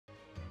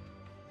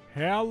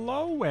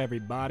Hello,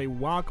 everybody.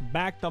 Welcome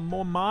back to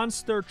more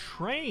Monster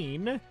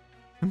Train.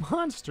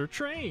 Monster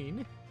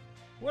Train?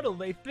 What'll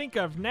they think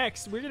of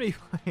next? We're going to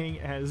be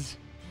playing as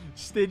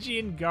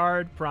Stygian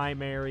Guard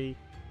Primary,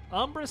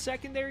 Umbra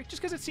Secondary,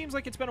 just because it seems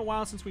like it's been a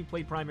while since we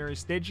played Primary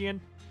Stygian.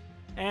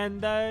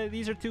 And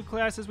these are two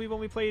classes we've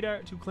only played,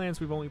 two clans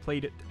we've only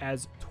played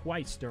as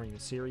twice during the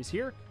series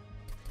here.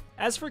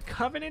 As for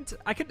Covenant,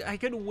 I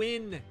could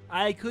win.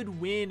 I could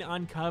win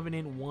on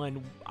Covenant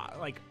 1,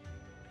 like,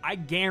 I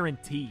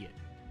guarantee it.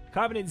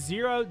 Covenant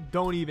 0,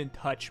 don't even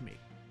touch me.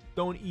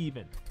 Don't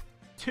even.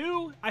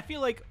 2, I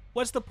feel like,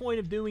 what's the point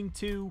of doing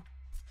 2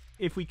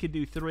 if we could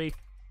do 3?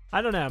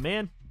 I don't know,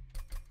 man.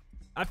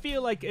 I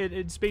feel like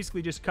it's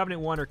basically just Covenant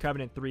 1 or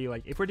Covenant 3.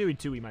 Like, if we're doing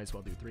 2, we might as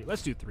well do 3.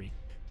 Let's do 3.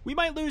 We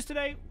might lose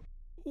today.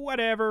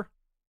 Whatever.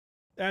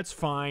 That's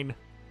fine.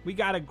 We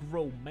gotta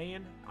grow,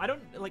 man.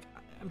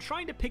 I'm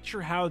trying to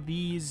picture how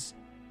these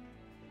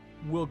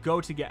will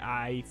go together.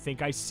 I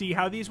think I see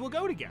how these will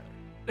go together.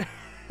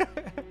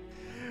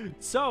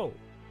 So,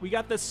 we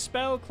got the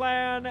Spell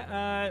Clan.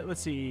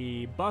 Let's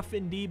see. Buff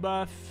and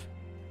debuff.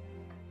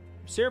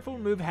 Seraph will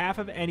remove half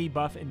of any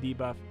buff and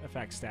debuff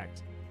effects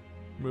stacked.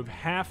 Remove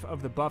half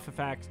of the buff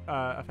effects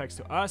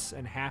to us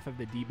and half of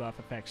the debuff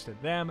effects to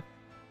them.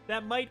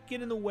 That might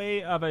get in the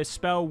way of a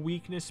spell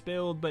weakness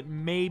build, but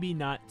maybe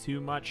not too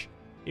much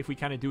if we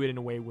kind of do it in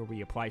a way where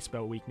we apply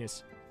spell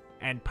weakness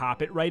and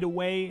pop it right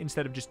away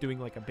instead of just doing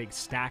like a big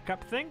stack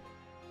up thing.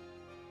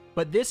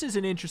 But this is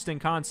an interesting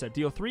concept.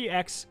 Deal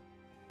 3x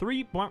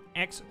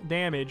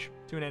damage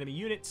to an enemy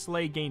unit.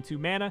 Slay, gain 2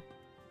 mana.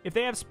 If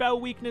they have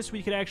spell weakness,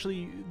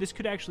 this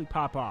could actually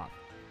pop off.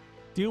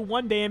 Deal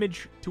 1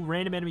 damage to a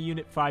random enemy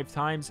unit 5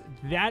 times.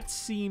 That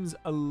seems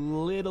a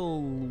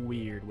little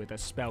weird with a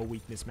spell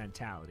weakness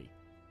mentality.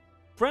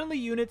 Friendly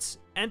units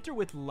enter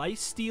with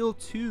lifesteal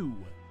 2,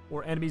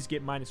 or enemies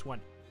get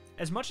 -1.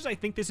 As much as I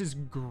think this is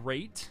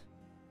great,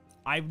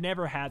 I've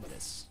never had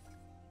this.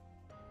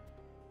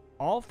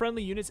 All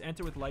friendly units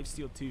enter with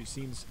lifesteal 2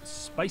 seems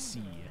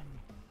spicy.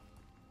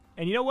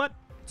 And you know what?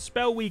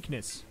 Spell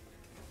weakness.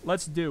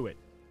 Let's do it.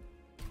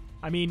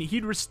 I mean,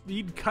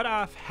 he'd cut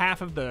off half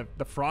of the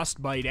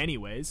frostbite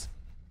anyways.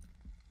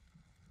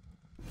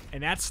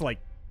 And that's, like,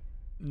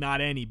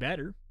 not any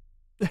better.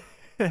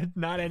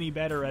 Not any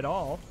better at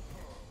all.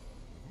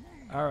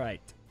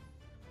 Alright.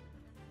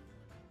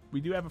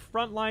 We do have a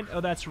front line.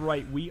 Oh, that's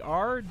right. We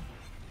are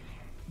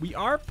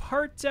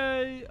part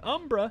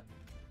Umbra.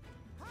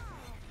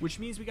 Which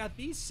means we got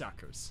these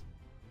suckers.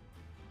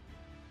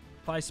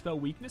 Apply spell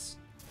weakness.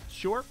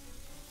 Sure.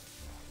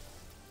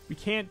 We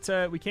can't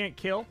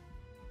kill.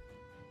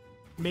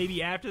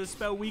 Maybe after the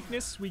spell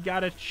weakness, we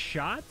got a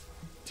shot.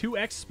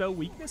 2x spell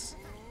weakness.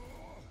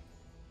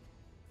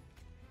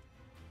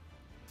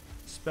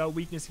 Spell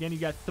weakness again. You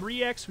got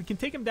 3x. We can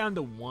take him down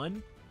to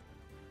 1.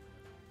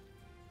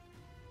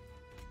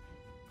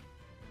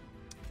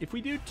 If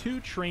we do 2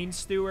 train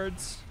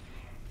stewards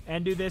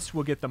and do this,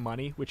 we'll get the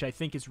money, which I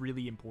think is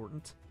really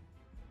important.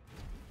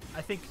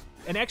 I think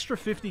an extra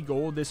 50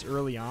 gold this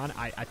early on,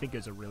 I think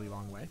is a really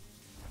long way.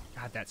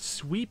 God, that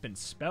sweep and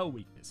spell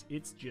weakness.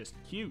 It's just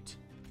cute.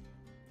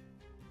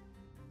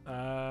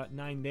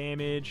 9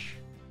 damage.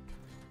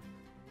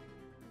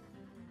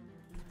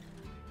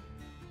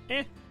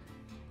 You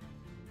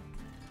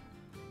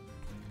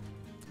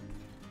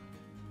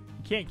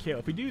can't kill.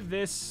 If we do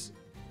this,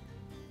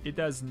 it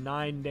does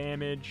 9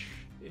 damage.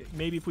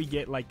 Maybe if we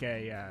get like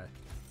a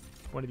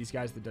one of these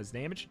guys that does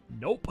damage.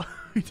 Nope.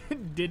 We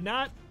did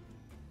not.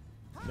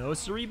 No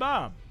siree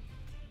Bob.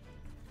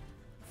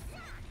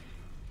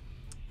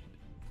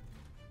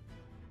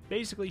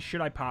 Basically,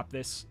 should I pop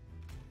this?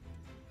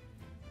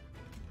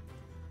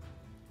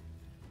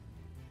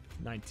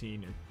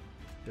 19 or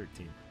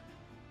 13.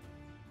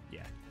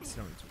 Yeah, it's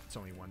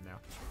only 1 now.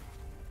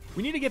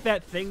 We need to get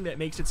that thing that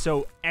makes it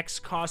so X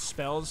cost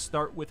spells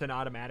start with an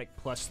automatic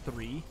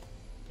 +3.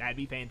 That'd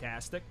be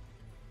fantastic.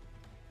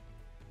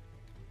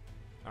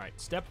 Alright,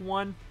 step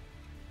 1.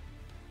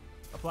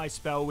 Apply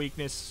spell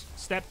weakness.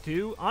 Step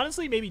 2.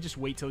 Honestly, maybe just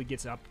wait till he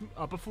gets up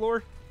a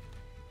floor.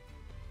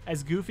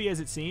 As goofy as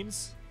it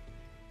seems.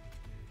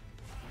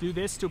 Do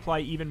this to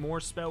apply even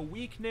more spell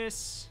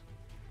weakness.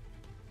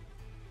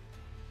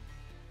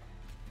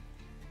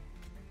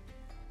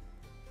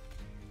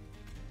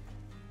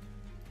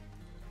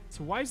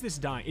 So why is this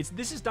dying?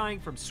 This is dying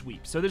from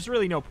sweep, so there's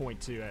really no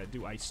point to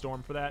do Ice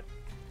Storm for that.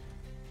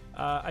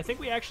 I think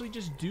we actually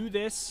just do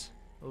this,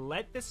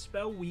 let the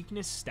spell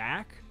weakness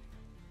stack,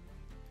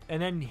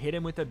 and then hit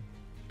him with a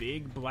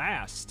big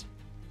blast.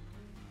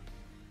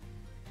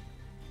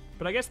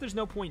 But I guess there's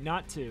no point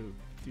not to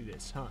do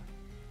this, huh?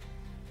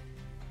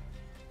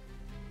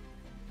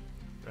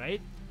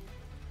 Right?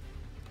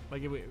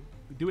 Like, if we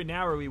do it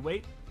now or we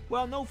wait?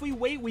 Well, no, if we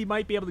wait, we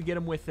might be able to get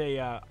him with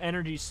a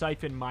Energy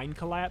Siphon Mind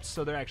Collapse,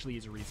 so there actually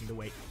is a reason to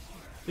wait.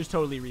 There's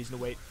totally a reason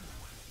to wait.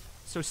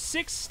 So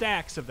 6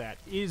 stacks of that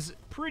is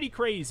pretty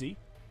crazy.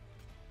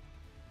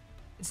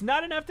 It's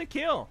not enough to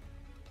kill.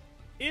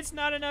 It's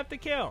not enough to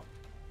kill.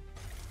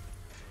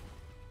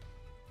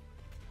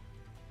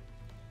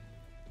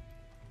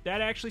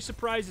 That actually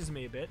surprises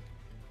me a bit.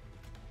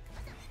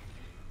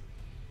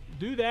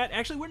 Do that.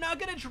 Actually, we're not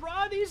going to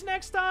draw these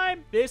next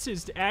time. This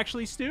is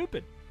actually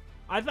stupid.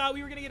 I thought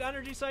we were going to get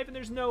Energy Siphon.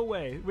 There's no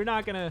way. We're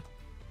not going to...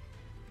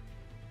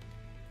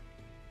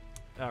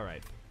 All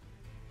right.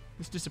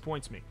 This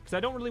disappoints me, because I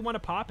don't really want to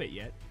pop it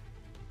yet.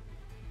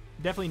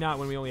 Definitely not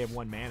when we only have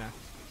 1 mana.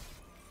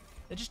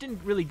 That just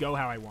didn't really go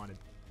how I wanted.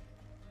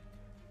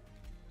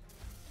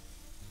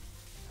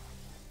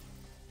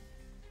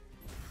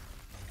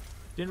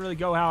 Didn't really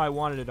go how I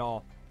wanted at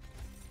all.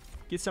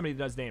 Get somebody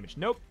that does damage.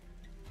 Nope.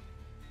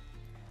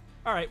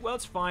 Alright, well,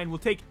 it's fine. We'll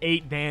take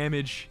 8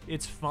 damage.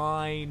 It's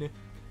fine.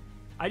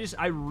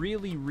 I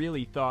really,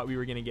 really thought we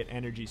were going to get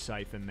Energy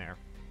Siphon there.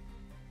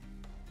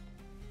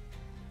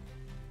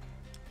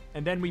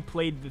 And then we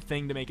played the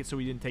thing to make it so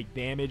we didn't take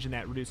damage, and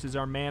that reduces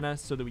our mana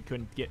so that we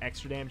couldn't get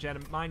extra damage out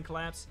of Mind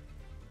Collapse.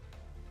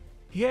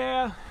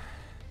 Yeah,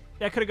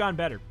 that could have gone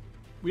better.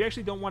 We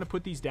actually don't want to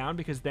put these down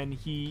because then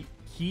he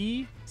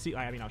see,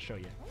 I mean, I'll show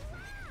you.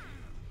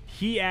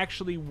 He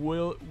actually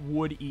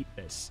would eat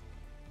this.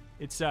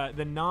 It's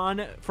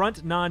the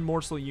front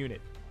non-morsel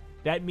unit.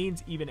 That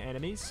means even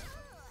enemies.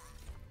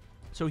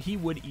 So he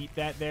would eat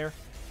that there.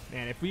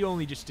 Man, if we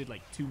only just did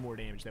like 2 more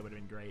damage, that would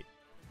have been great.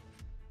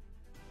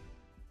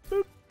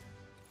 Boop.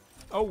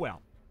 Oh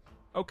well.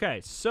 Okay,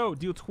 so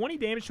deal 20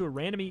 damage to a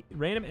random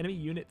enemy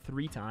unit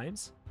 3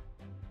 times.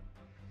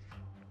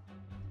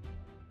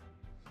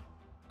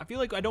 I feel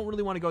like I don't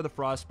really want to go the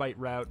Frostbite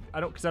route.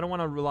 Because I don't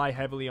want to rely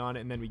heavily on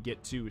it and then we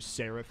get to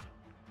Seraph.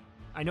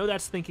 I know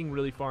that's thinking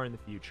really far in the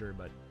future,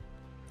 but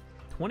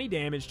 20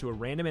 damage to a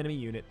random enemy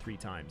unit 3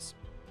 times.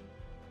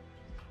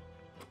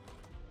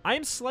 I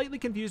am slightly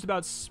confused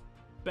about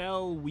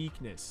spell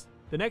weakness.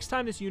 The next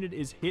time this unit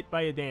is hit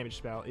by a damage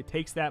spell, it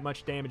takes that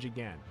much damage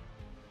again.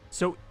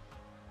 So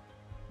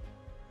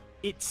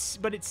it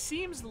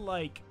seems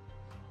like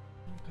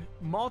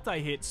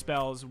multi-hit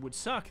spells would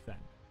suck then.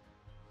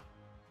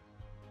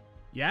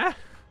 Yeah?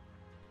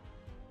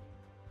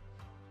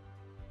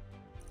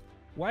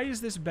 Why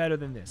is this better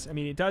than this? I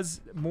mean, it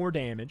does more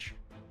damage.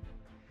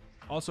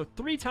 Also,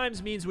 3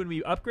 times means when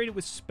we upgrade it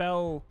with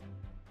spell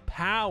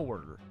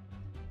power,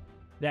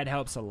 that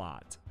helps a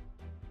lot.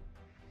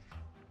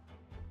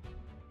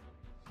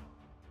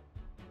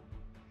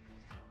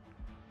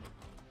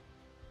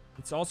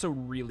 It's also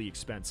really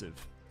expensive.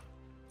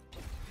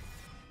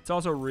 It's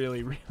also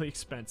really, really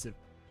expensive.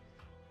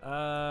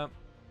 I'm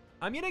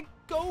gonna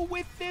go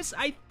with this.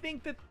 I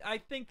think that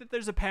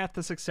there's a path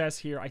to success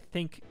here. I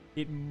think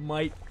it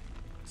might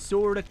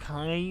sort of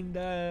kind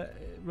of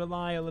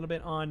rely a little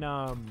bit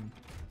on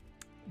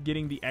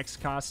getting the X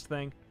cost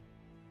thing.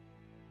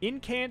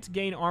 Incant,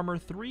 gain armor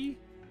 3.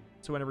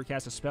 So whenever he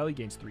casts a spell, he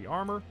gains 3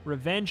 armor.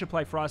 Revenge,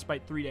 apply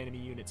frostbite 3 to enemy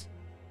units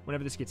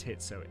whenever this gets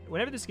hit. So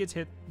whenever this gets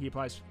hit, he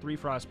applies 3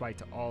 frostbite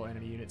to all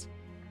enemy units.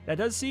 That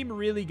does seem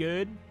really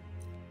good.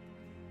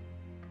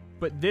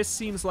 But this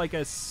seems like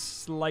a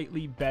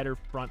slightly better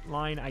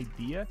frontline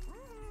idea.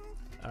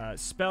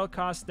 Spell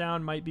cost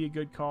down might be a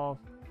good call.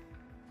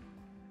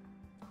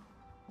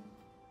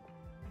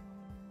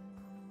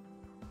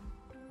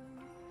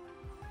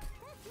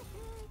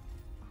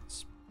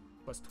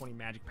 Plus 20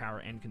 magic power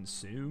and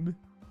consume.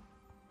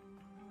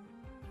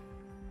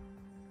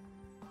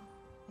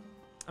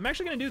 I'm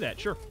actually going to do that,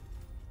 sure.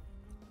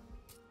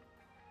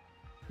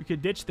 We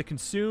could ditch the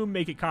consume,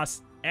 make it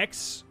cost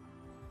X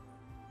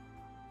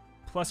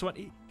plus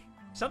 1.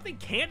 Something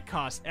can't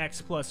cost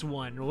X plus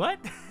 1. What?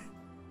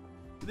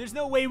 There's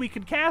no way we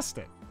could cast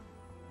it.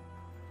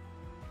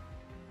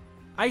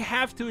 I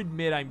have to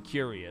admit I'm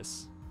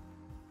curious.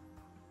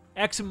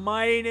 X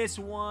minus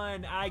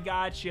 1. I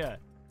gotcha.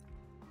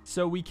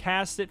 So we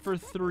cast it for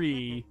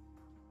 3.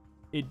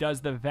 It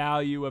does the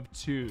value of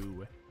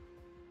 2.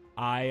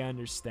 I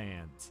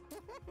understand.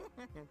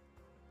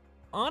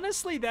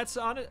 Honestly, it's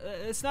not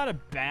a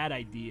bad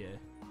idea.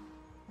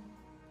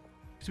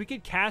 Because we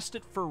could cast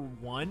it for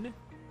 1.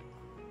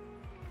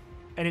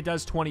 And it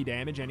does 20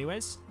 damage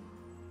anyways.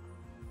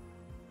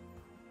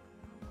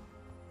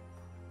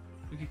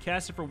 We could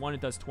cast it for 1,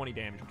 it does 20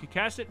 damage. We could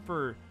cast it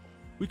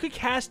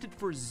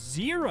for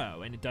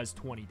 0 and it does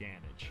 20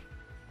 damage.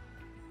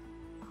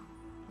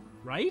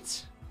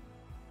 Right?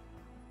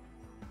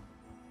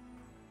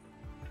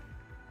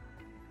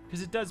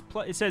 Because it does,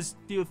 it says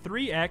deal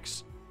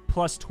 3x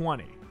plus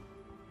 20.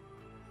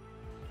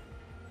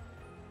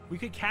 We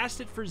could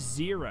cast it for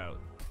 0.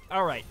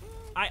 All right.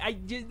 I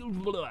did.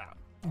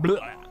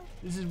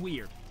 This is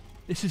weird.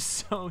 This is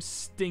so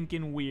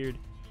stinking weird.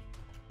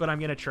 But I'm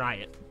going to try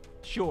it.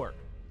 Sure.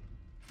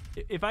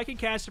 If I can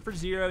cast it for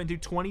 0 and do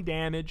 20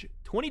 damage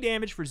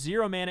for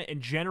 0 mana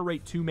and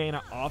generate 2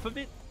 mana off of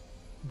it,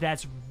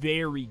 that's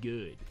very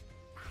good.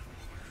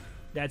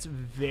 That's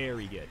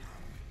very good.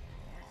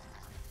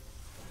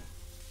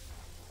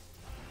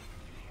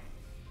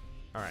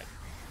 All right.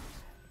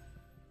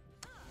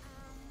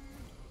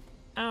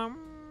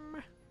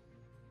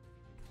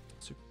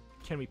 So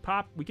can we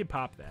pop? We could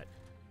pop that.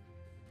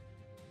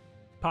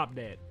 Pop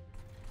dead.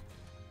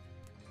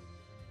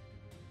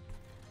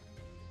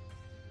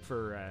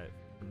 For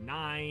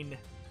 9.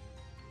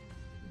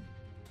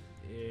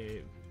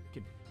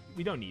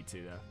 We don't need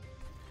to, though.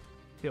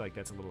 I feel like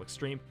that's a little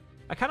extreme.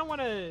 I kind of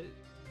want to...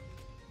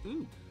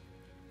 Ooh.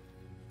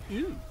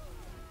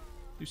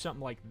 Do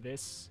something like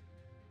this.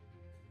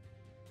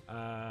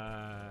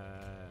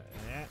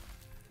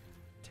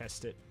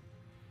 Test it.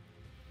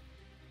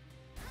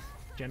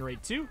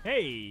 Generate 2.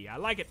 Hey, I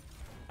like it.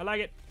 I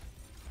like it.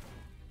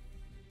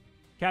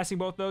 Casting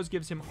both those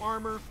gives him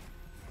armor.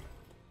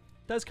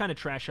 Does kind of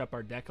trash up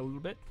our deck a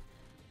little bit.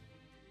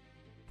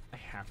 I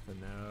have to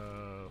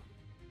know.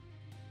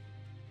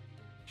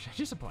 Should I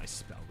just apply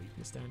spell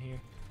weakness down here?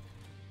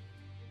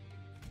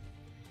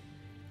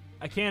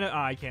 I can't.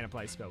 I can't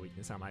apply spell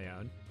weakness on my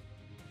own.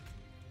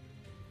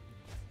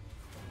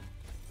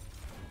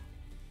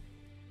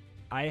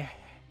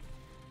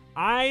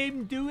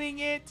 I'm doing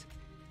it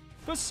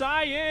for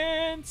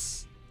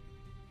science.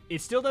 It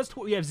still does.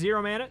 We have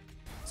 0 mana.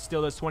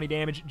 Still does 20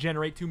 damage.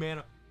 Generate 2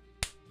 mana.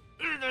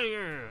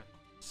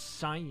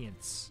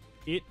 Science.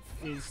 It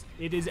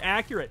is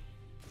accurate.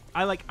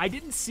 I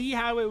didn't see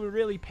how it would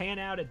really pan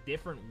out a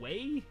different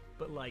way,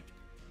 but like,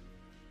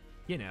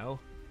 you know,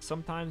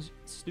 sometimes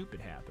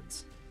stupid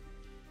happens.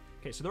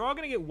 Okay, so they're all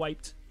gonna get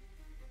wiped.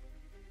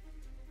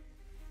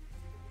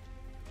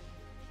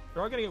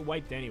 They're all gonna get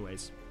wiped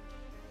anyways.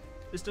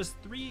 This does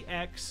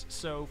 3x,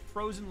 so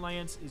Frozen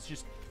Lance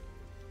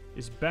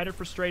is better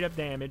for straight up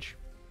damage.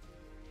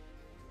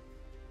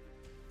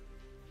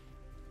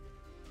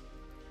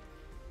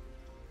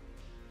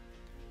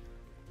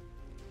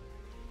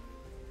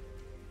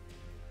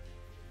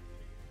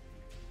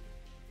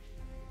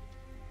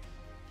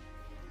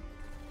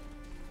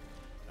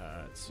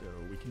 So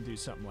we can do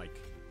something like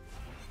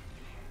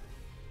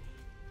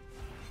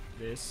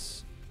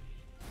this,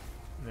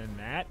 and then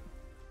that.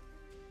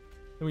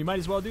 And we might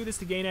as well do this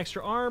to gain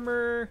extra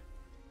armor.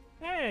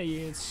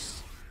 Hey,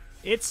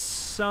 it's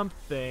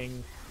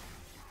something.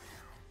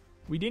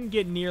 We didn't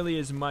get nearly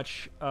as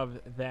much of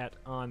that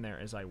on there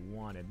as I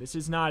wanted. This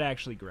is not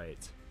actually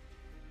great.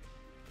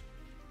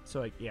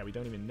 So, like, yeah, we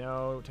don't even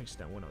know. It takes us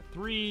down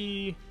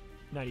 103,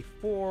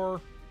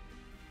 94.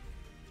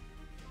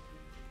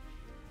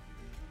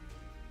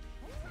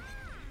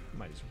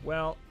 Might as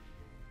well.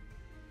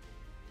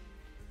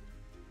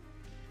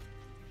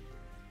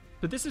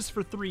 But this is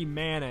for 3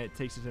 mana. It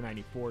takes us to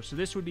 94. So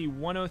this would be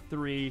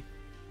 103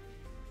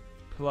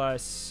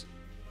 plus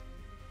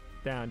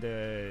down to...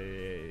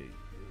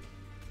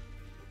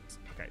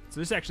 Okay, so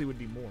this actually would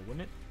be more,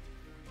 wouldn't it?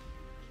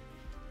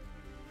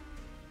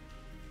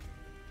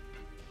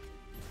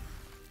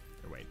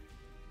 Or wait.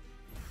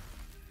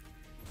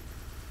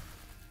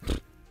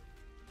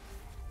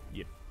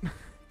 Yep.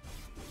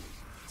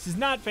 This is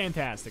not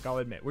fantastic, I'll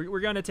admit. We're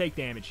going to take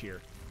damage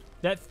here.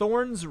 That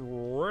Thorns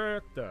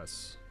wrecked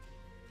us.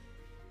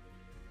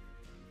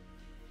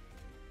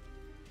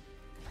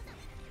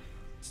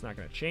 It's not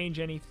going to change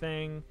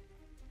anything.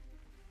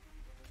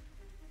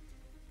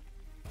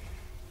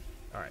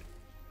 All right.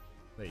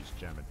 Ladies and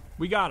gentlemen.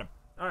 We got him.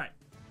 All right.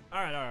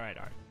 All right, all right,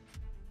 all right.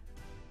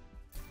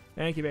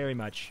 Thank you very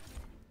much.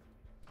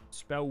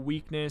 Spell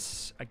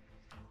weakness.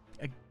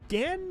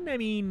 Again? I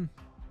mean...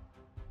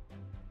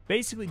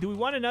 Basically, do we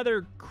want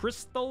another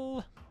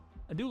crystal?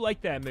 I do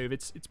like that move.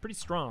 It's pretty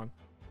strong.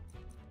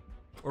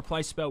 Or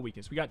apply spell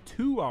weakness. We got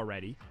 2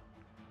 already.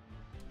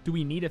 Do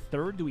we need a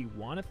 3rd? Do we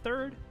want a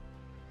 3rd?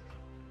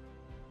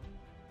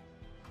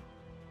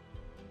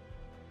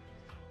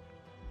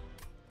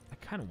 I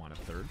kind of want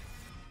a 3rd.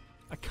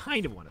 I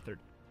kind of want a 3rd.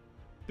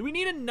 Do we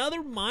need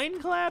another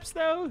Mind Collapse,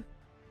 though?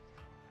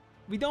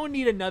 We don't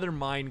need another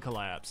Mind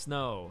Collapse.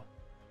 No.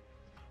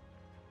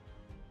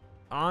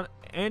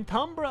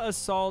 Antumbra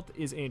Assault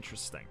is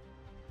interesting.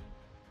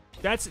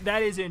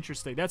 That is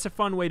interesting. That's a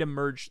fun way to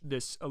merge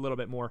this a little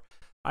bit more.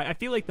 I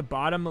feel like the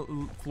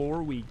bottom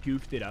floor, we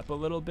goofed it up a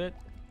little bit.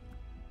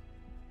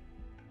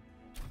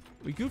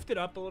 We goofed it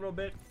up a little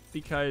bit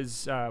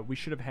because we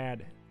should have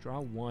had draw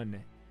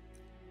 1.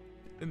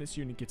 And this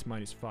unit gets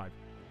 -5.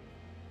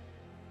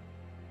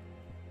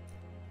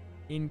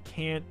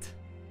 Incant.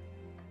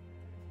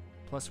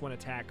 +1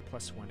 attack,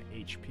 +1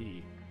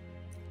 HP.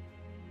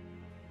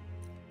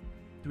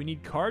 Do we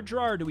need card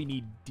draw or do we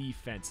need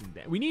defense and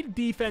damage? We need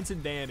defense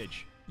and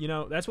damage. You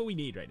know, that's what we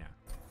need right now.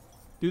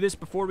 Do this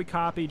before we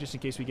copy, just in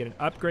case we get an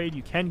upgrade.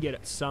 You can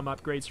get some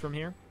upgrades from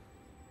here.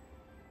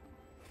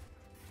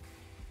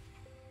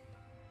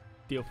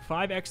 Deal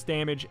 5x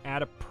damage.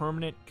 Add a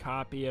permanent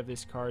copy of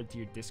this card to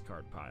your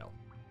discard pile.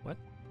 What?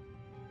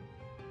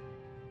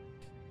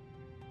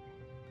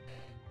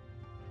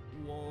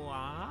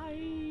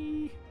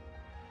 Why?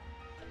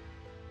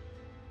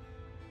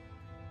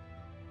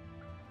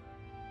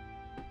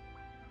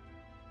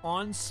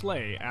 On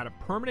Slay, add a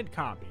permanent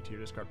copy to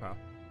your discard pile.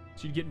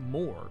 So you get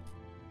more.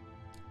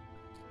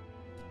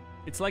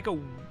 It's like a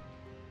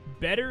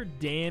better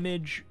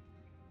damage.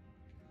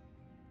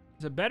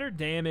 It's a better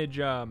damage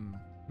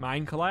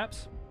Mind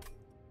Collapse.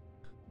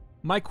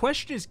 My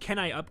question is, can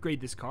I upgrade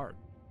this card?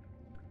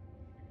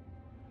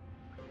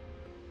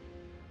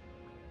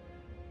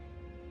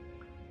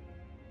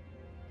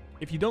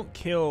 If you don't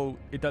kill,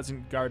 it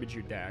doesn't garbage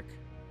your deck.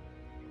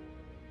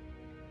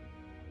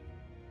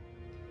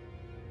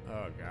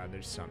 Oh god,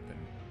 there's something.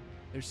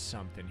 There's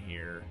something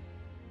here.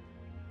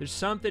 There's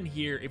something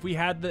here. If we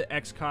had the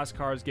X cost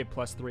cards give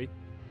 +3.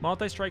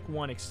 Multi-strike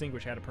 1,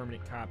 extinguish, add a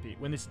permanent copy.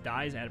 When this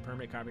dies, add a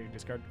permanent copy to your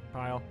discard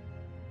pile.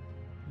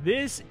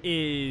 This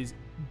is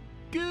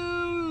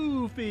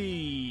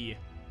goofy.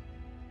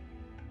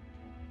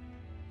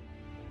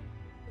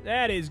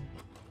 That is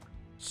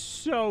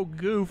so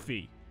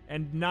goofy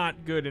and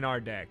not good in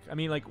our deck. I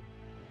mean, like,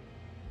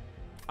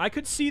 I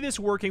could see this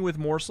working with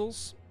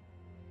morsels.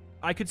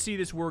 I could see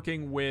this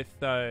working with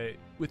the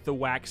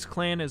Wax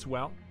clan as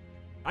well.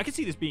 I could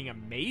see this being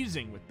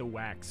amazing with the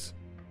Wax,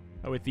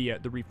 with the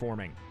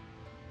reforming.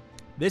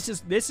 This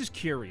is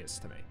curious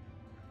to me.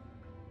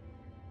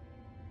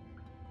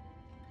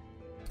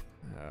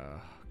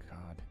 Oh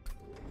god,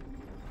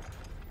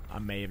 I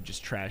may have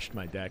just trashed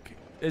my deck.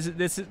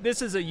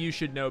 This is a you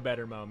should know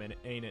better moment,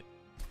 ain't it?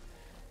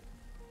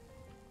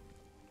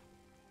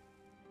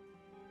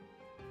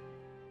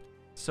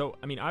 So,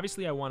 I mean,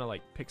 obviously I want to,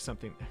 like, pick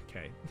something.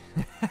 Okay.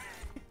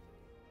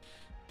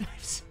 I'm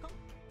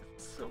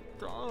so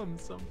dumb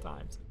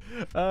sometimes.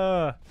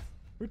 We're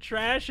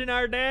trashing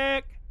our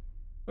deck.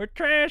 We're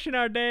trashing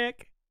our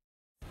deck.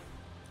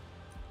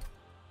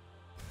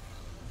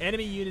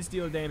 Enemy units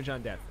deal damage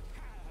on death.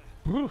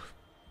 Oof.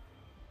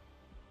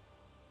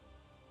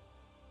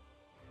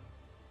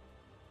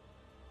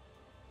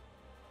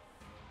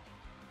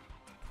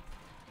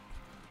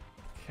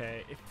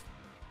 Okay, if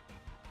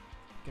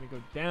gonna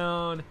go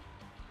down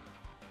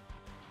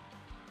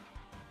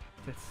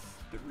to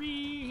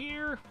 3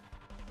 here.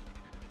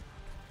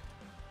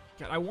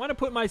 God, I want to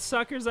put my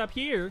suckers up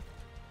here.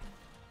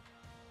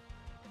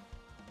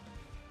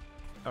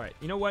 All right,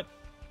 you know what?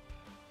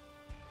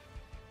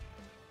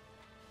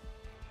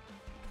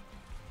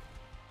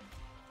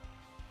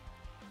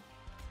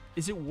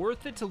 Is it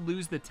worth it to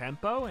lose the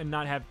tempo and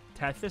not have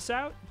Tethys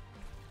out?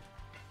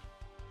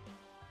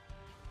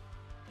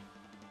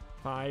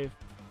 5,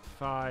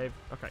 5.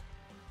 Okay.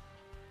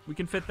 We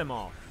can fit them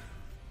all.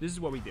 This is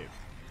what we do.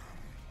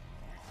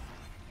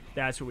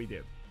 That's what we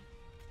do.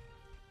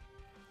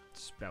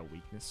 Spell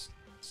weakness.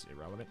 It's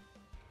irrelevant.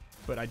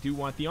 But I do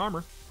want the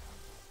armor.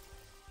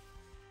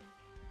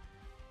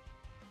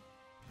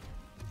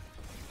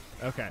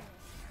 Okay.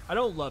 I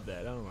don't love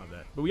that. I don't love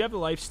that. But we have the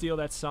lifesteal.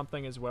 That's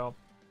something as well.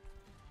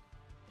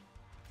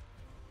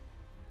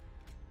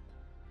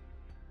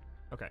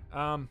 Okay.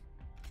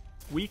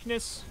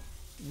 Weakness.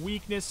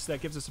 Weakness.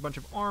 That gives us a bunch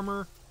of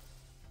armor.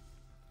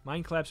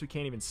 Mind Collapse we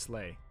can't even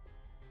slay.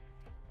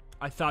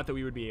 I thought that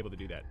we would be able to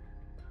do that.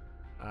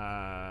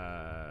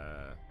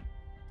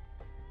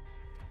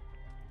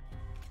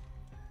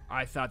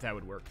 I thought that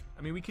would work.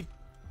 I mean, we can't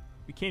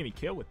even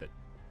kill with it.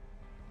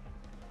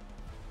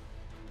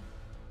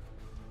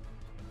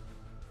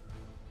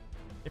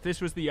 If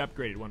this was the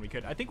upgraded one, we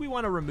could. I think we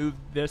want to remove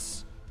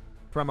this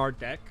from our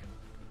deck.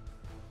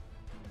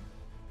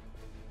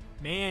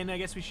 Man, I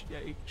guess we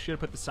should have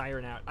put the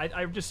Siren out.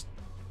 I just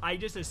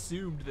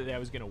assumed that that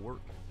was gonna work.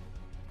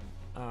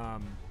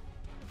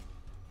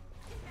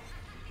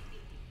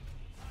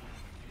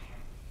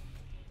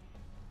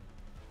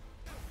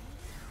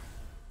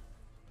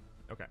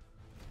 Okay.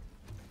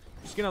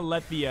 Just gonna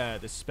let the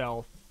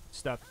spell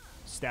stuff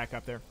stack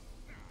up there.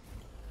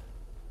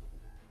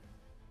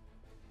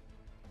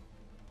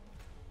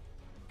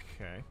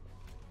 Okay.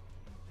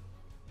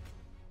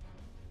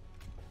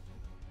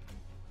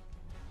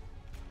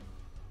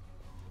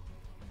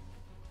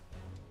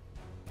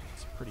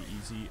 It's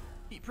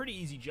pretty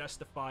easy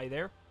justify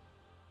there.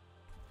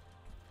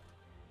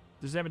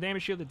 Does it have a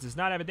damage shield? It does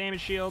not have a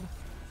damage shield.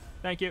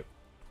 Thank you.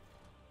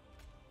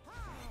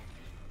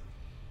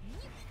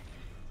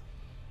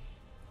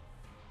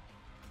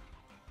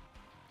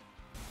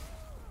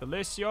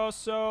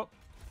 Delicioso.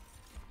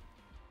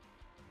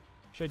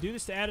 Should I do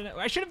this to add it?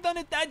 I should have done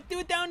it. Do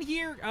it down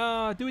here.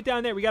 Do it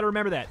down there. We got to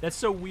remember that. That's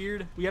so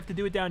weird. We have to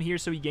do it down here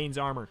so he gains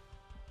armor.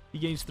 He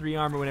gains 3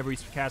 armor whenever he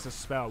casts a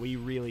spell. We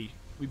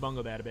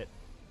bungled that a bit.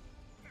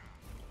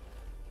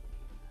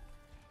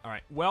 All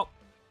right. Well,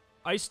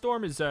 Ice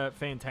Storm is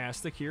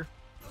fantastic here.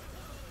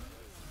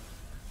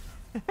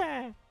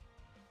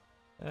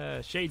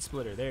 Shade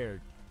Splitter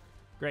there.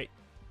 Great.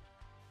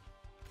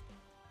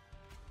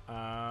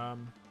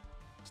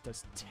 This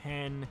does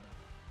 10.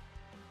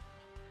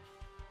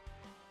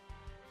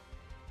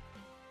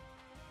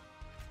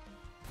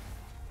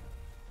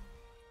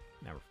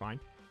 Now we're fine.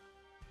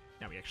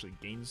 Now he actually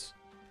gains.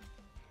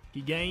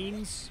 He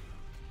gains.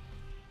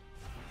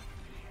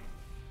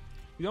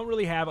 We don't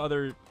really have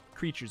other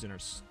creatures in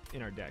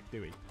our deck,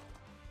 do we?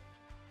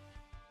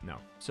 No.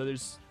 So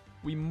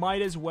we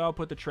might as well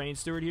put the Train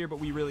Steward here, but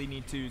we really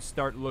need to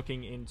start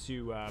looking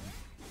into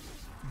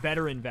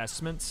better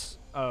investments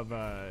of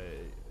our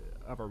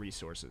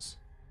resources.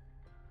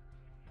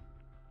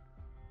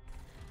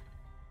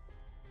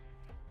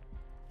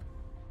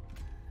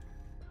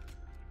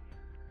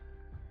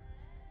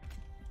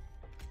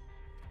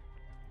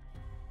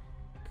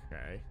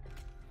 Okay.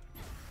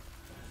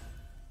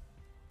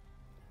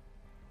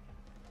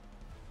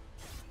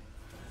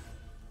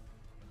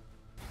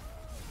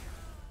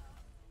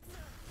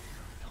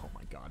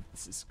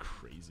 This is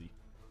crazy.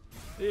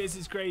 This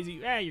is crazy.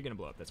 You're gonna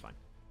blow up. That's fine.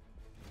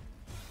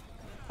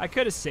 I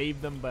could have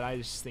saved them, but I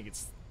just think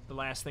it's the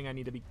last thing I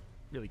need to be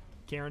really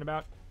caring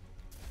about.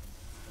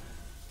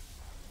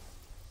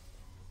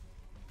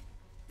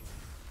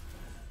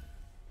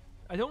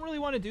 I don't really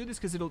want to do this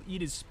because it'll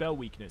eat his spell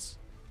weakness.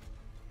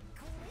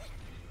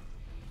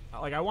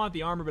 Like, I want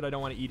the armor, but I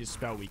don't want to eat his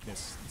spell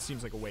weakness. It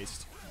seems like a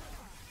waste.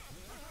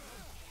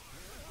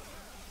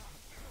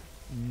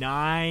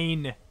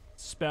 9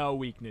 spell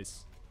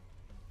weakness.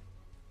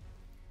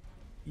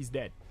 He's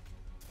dead.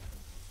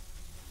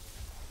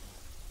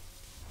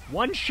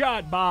 One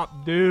shot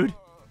bop, dude.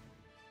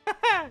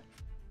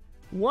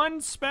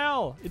 One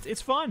spell.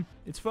 It's fun.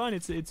 It's fun.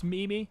 It's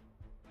memey.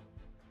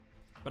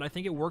 But I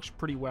think it works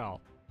pretty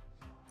well.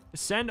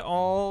 Send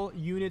all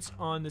units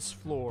on this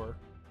floor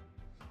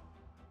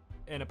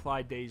and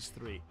apply daze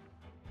 3.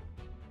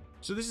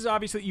 So this is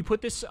obviously, you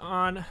put this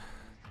on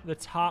the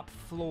top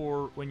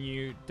floor when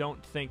you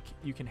don't think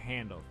you can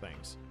handle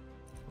things.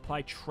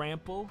 Apply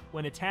trample.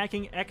 When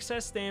attacking,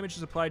 excess damage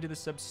is applied to the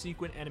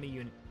subsequent enemy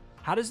unit.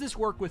 How does this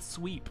work with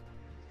sweep?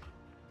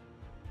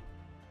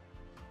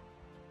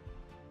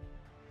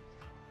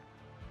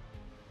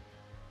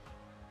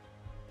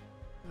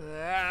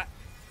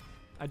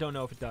 I don't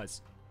know if it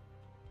does.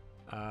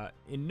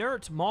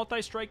 Inert,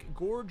 multi-strike,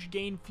 gorge,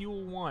 gain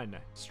fuel 1.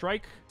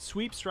 Strike,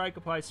 sweep, strike,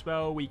 apply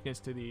spell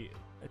weakness to the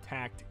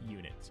attacked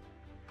unit.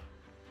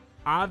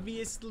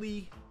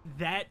 Obviously,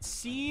 that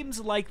seems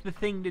like the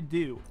thing to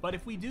do. But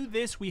if we do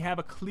this, we have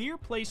a clear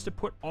place to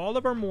put all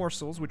of our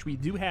morsels, which we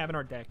do have in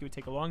our deck. It would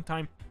take a long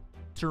time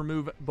to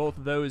remove both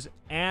those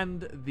and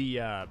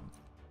the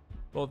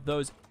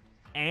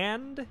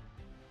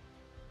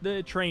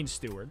train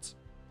stewards.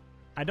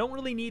 I don't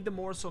really need the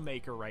morsel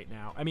maker right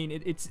now. I mean,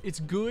 it's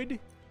good,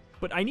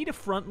 but I need a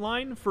front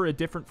line for a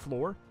different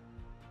floor.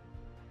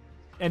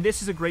 And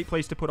this is a great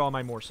place to put all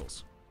my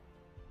morsels.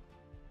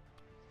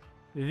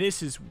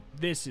 This is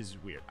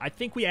weird. I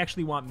think we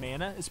actually want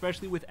mana,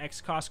 especially with X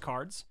cost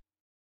cards.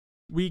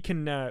 We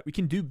can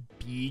do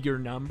bigger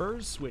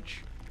numbers,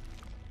 which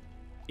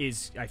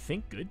is, I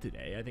think, good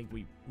today. I think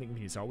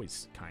he's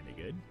always kind of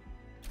good.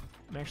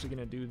 I'm actually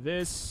gonna do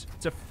this.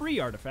 It's a free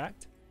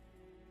artifact.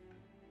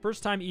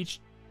 First time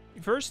each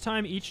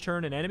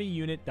turn an enemy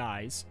unit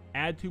dies,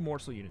 add 2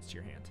 morsel units to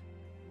your hand.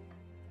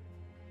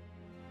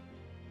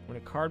 When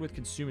a card with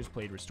consume is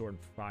played, restore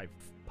 5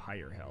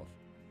 higher health.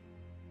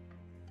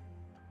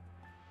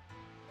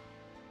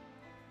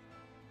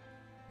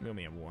 We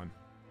only have 1.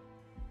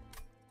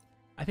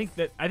 I think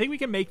we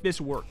can make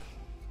this work.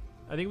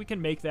 I think we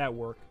can make that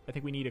work. I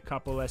think we need a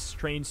couple less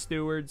train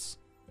stewards.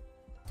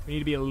 We need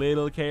to be a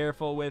little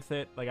careful with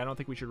it. Like, I don't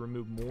think we should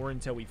remove more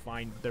until we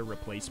find their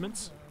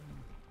replacements.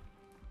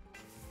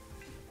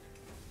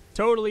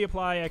 Totally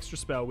apply extra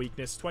spell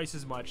weakness. Twice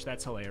as much.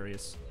 That's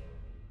hilarious.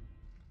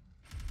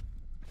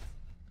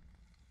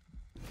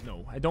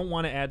 No, I don't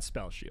want to add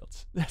spell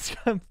shields. That's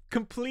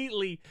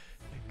completely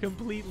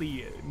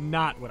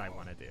not what I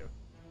want to do.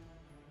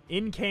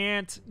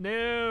 Incant.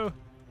 No.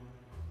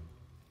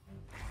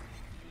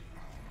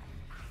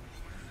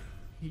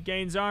 He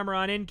gains armor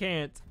on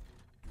incant.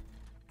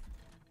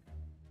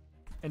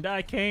 And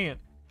I can't.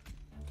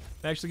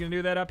 I'm actually going to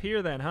do that up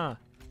here then, huh?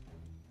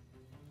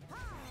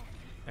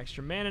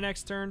 Extra mana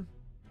next turn.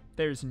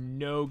 There's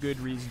no good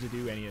reason to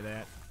do any of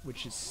that,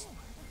 which is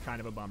kind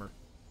of a bummer.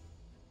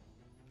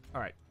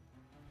 Alright.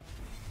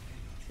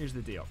 Here's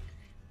the deal.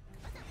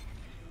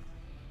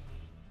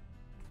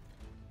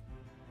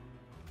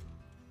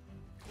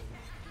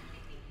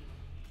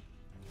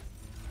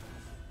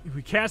 If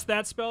we cast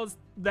that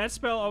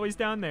spell always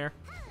down there.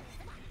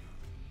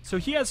 So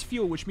he has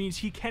fuel, which means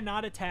he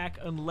cannot attack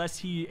unless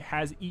he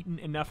has eaten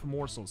enough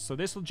morsels. So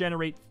this will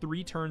generate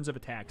 3 turns of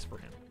attacks for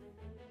him.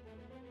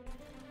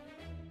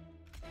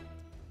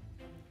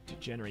 To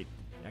generate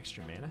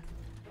extra mana.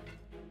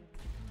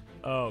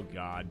 Oh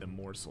god, the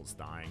morsel's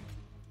dying.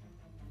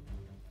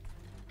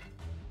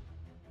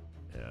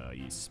 Oh,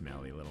 you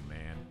smelly little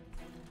man.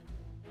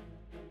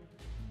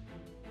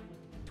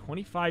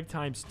 25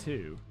 times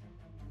 2.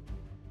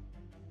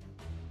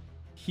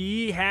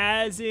 He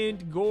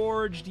hasn't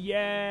gorged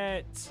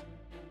yet.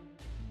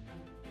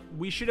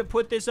 We should have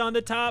put this on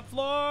the top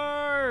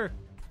floor.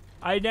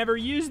 I never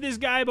used this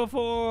guy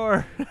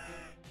before.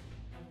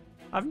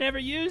 I've never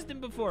used him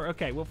before.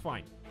 Okay, well,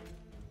 fine.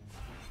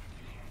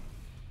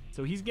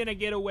 So he's going to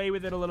get away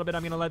with it a little bit.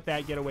 I'm going to let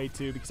that get away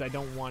too because I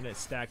don't want to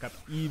stack up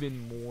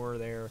even more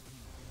there.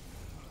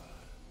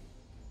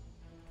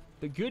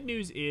 The good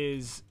news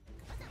is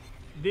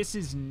this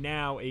is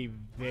now a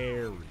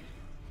very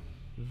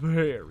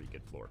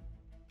good floor.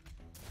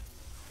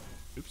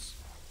 Oops.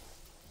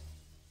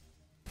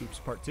 Oops,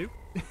 part 2.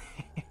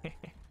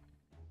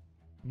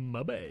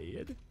 My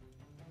bad.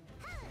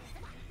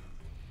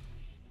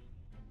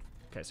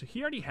 Okay, so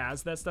he already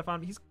has that stuff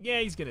on. He's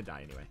gonna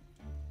die anyway.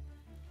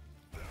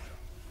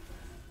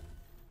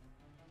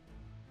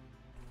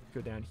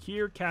 Go down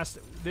here, cast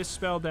this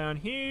spell down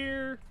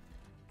here.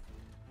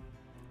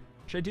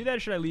 Should I do that or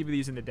should I leave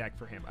these in the deck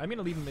for him? I'm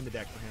gonna leave them in the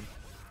deck for him.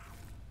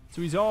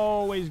 So he's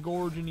always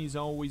gorging. He's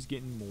always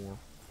getting more.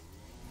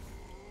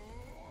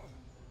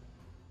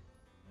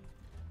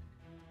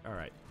 All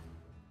right.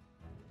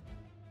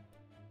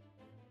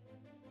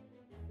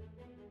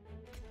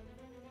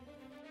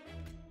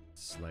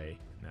 Slay.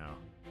 No.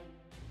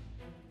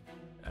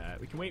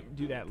 We can wait and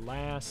do that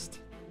last.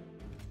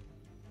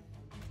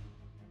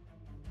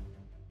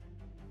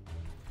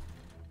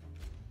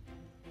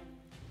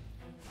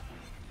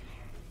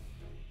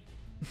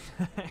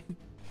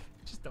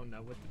 Just don't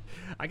know what.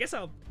 I guess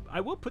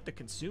I will put the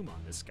consume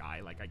on this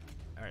guy, like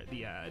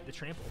the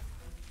trample.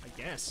 I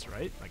guess,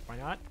 right? Like, why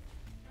not?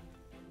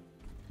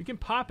 You can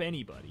pop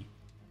anybody.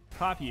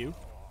 Pop you.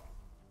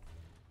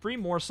 Free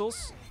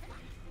morsels.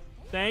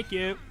 Thank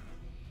you.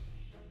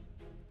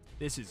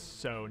 This is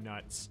so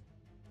nuts.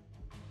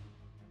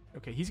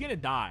 Okay, he's gonna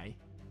die.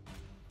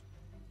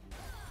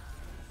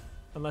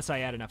 Unless I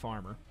add enough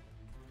armor.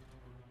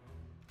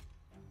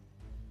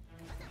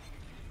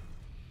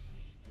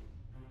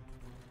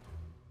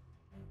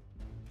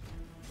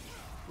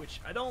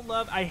 Which I don't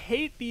love. I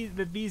hate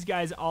that these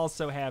guys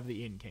also have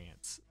the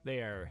incants. They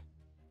are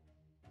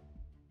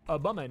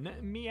bumming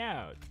me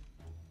out.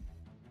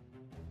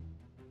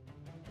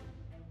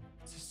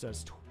 This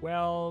does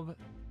 12.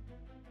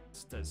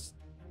 This does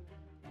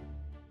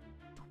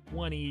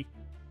 20.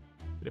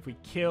 But if we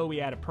kill, we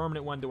add a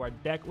permanent one to our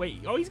deck.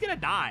 Wait, oh, he's gonna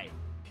die.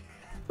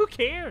 Who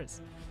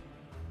cares?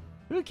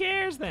 Who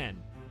cares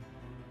then?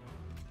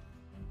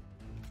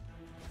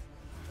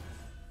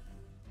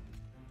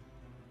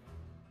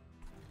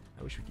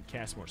 I wish we could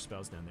cast more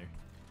spells down there.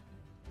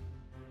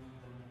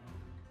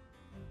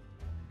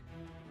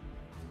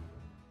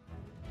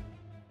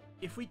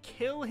 If we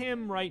kill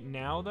him right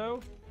now,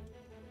 though,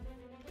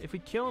 if we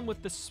kill him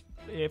with the,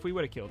 if we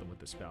would have killed him with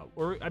the spell,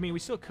 or I mean, we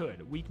still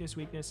could. Weakness,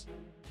 weakness.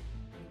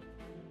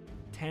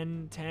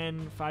 10,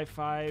 10, 5,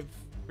 5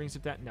 brings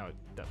it down. No, it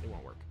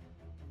won't work.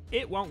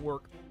 It won't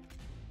work.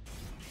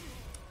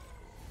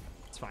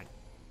 It's fine.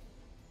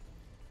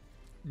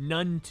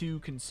 None too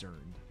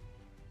concerned.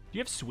 Do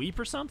you have sweep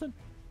or something?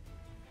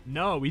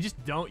 No, we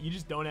just don't. You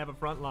just don't have a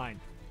front line.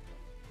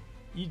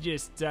 You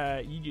just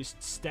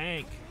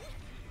stank.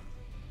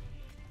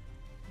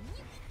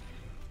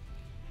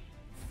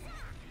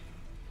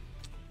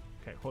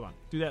 Okay, hold on.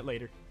 Do that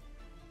later.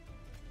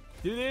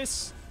 Do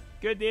this.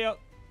 Good deal.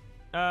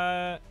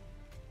 And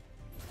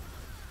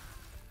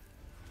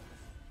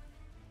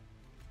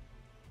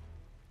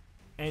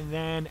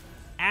then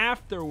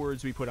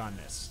afterwards we put on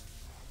this.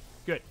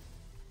 Good.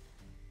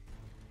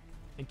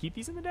 And keep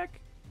these in the deck?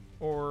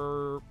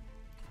 Or...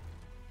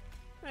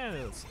 that'll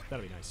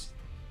be nice.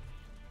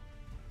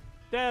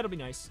 That'll be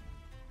nice.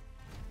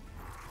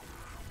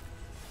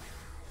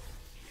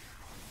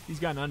 He's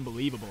got an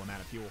unbelievable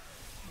amount of fuel.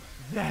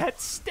 That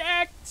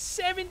stacked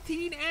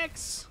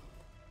 17x!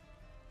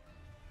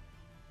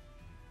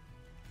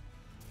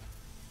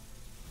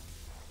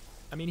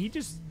 I mean, he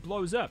just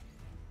blows up.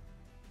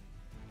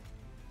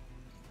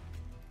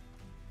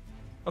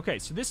 Okay,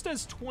 so this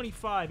does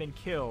 25 and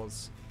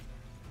kills.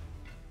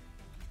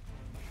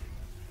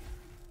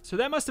 So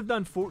that must have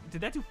done 4.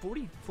 Did that do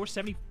 40?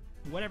 470?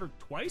 Whatever,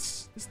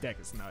 twice? This deck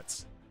is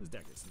nuts. This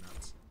deck is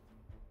nuts.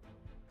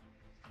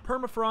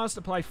 Permafrost,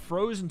 apply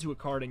frozen to a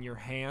card in your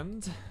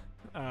hand.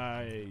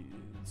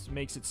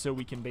 Makes it so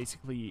we can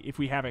basically, if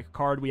we have a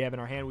card we have in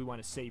our hand we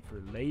want to save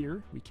for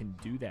later, we can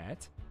do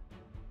that.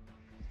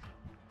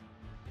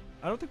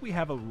 I don't think we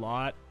have a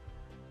lot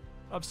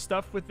of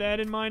stuff with that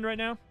in mind right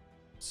now.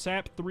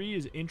 Sap 3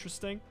 is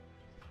interesting.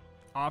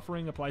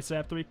 Offering, apply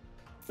Sap 3.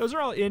 Those are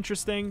all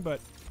interesting,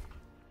 but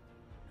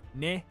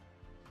nah.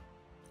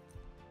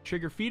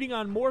 Trigger feeding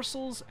on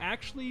morsels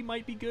actually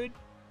might be good.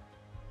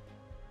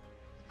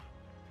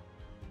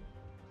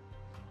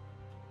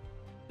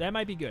 That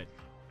might be good.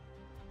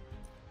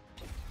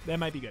 That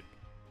might be good.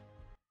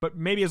 But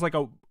maybe it's like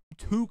a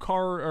two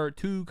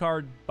card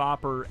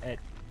bopper at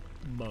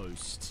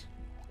most.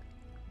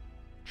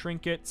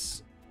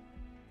 Trinkets.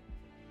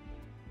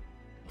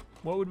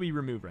 What would we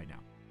remove right now?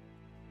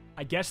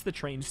 I guess the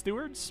train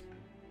stewards.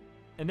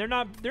 And they're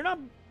not,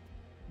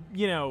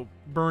 you know,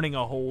 burning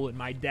a hole in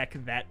my deck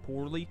that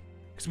poorly,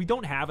 because we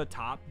don't have a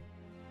top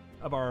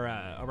of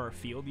our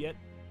field yet.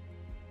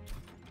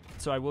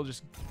 So I will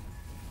just.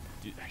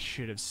 Dude, I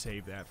should have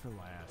saved that for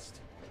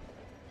last.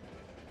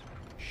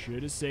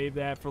 Should have saved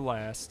that for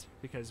last,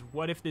 because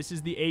what if this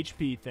is the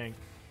HP thing?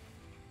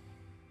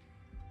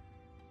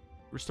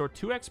 Restore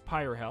 2x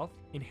pyre health.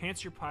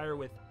 Enhance your pyre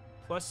with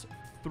plus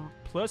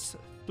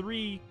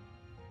 3x.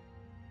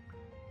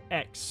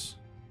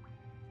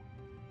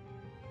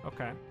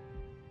 Okay.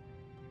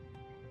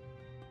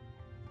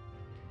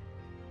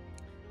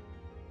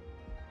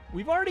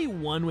 We've already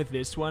won with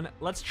this one.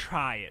 Let's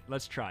try it.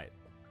 Let's try it.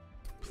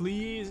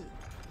 Please,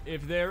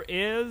 if there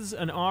is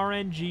an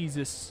RN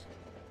Jesus.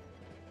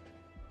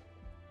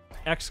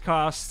 X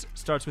cost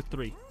starts with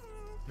 3.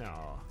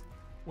 No.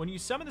 When you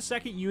summon the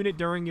second unit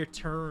during your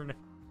turn,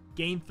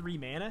 gain 3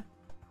 mana.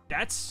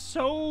 That's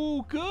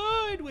so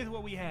good with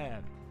what we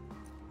have.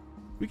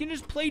 We can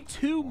just play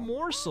 2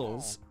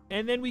 morsels,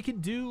 and then we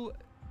can do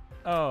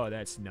Oh,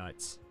 that's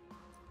nuts.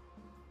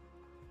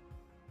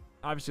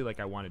 Obviously, like,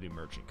 I want to do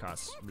merchant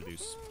costs,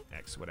 reduce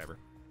X, whatever.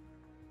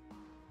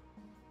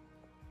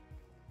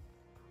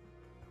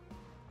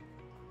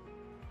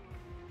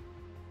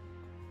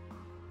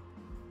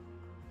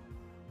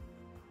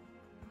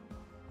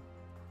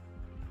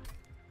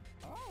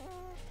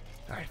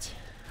 Alright.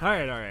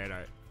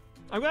 Alright.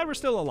 I'm glad we're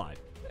still alive.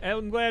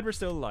 I'm glad we're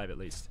still alive, at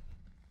least.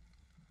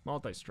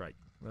 Multi-strike.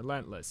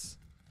 Relentless.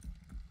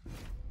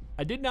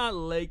 I did not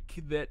like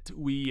that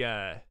we,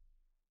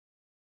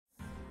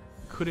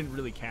 couldn't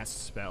really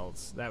cast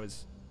spells. That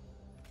was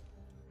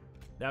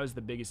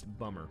the biggest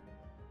bummer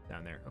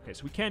down there. Okay,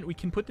 so we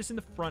can put this in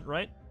the front,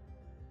 right?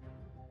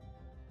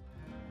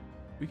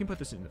 We can put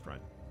this in the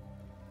front.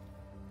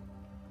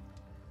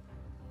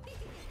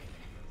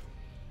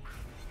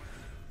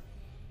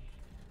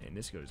 And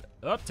this goes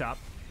up top.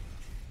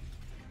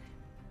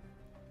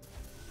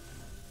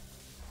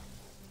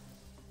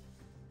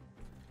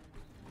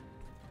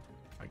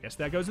 I guess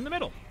that goes in the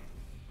middle.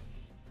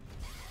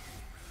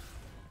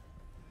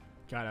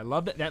 God, I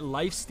love that. That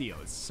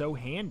lifesteal is so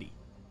handy.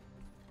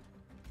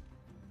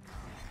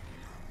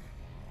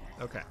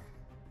 Okay.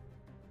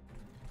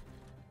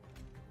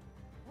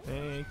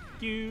 Thank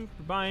you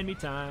for buying me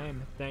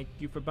time. Thank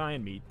you for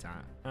buying me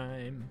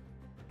time.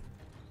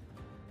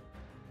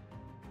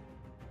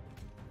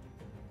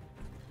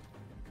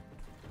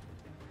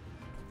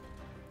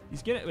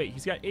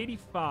 He's got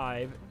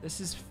 85. This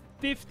is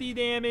 50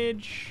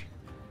 damage.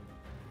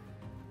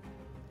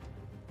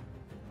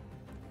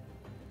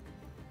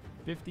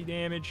 50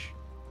 damage.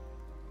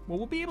 Well,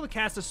 we'll be able to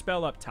cast a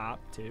spell up top,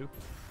 too.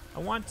 I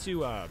want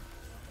to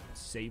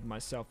save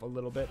myself a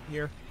little bit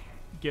here.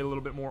 Get a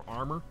little bit more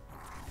armor.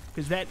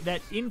 Because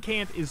that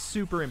incant is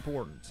super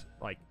important.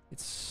 Like,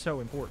 it's so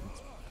important.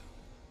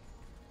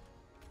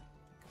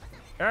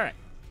 Alright.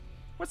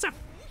 What's up?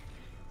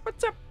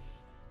 What's up?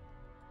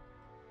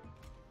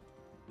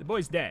 The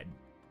boy's dead.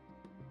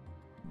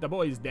 The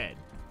boy's dead.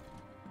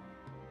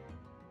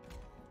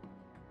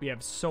 We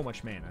have so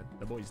much mana.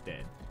 The boy's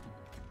dead.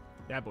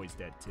 That boy's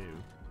dead, too.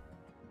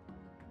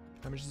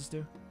 How much does this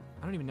do?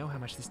 I don't even know how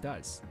much this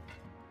does.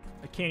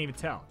 I can't even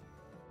tell.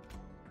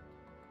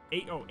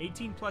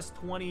 18 plus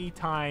 20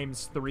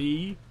 times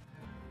 3.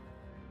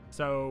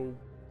 So,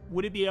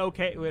 would it be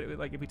okay?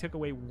 Like, if we took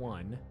away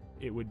 1,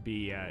 it'd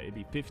be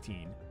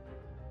 15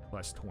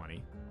 plus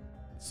 20.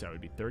 So,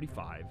 it'd be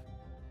 35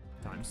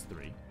 times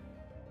 3.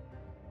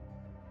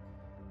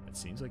 That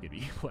seems like it'd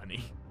be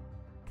plenty.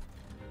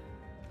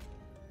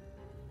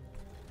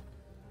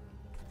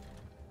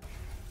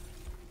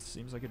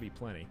 Seems like it'd be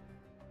plenty.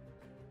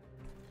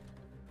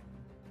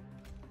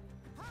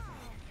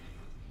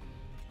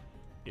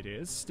 It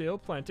is still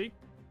plenty.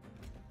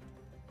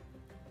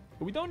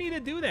 But we don't need to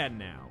do that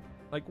now.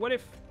 Like, what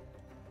if...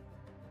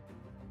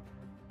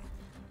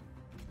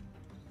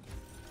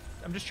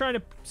 I'm just trying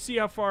to see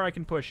how far I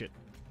can push it.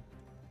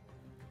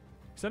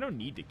 Because I don't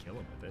need to kill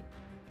him with it.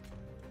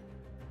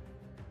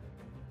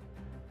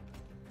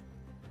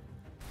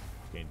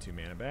 Gain 2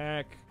 mana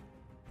back.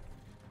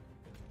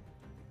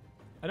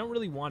 I don't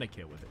really want to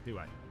kill with it, do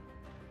I?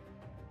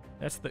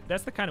 That's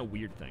the kind of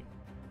weird thing.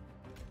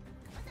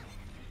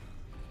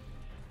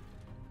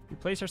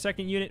 Replace our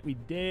second unit. We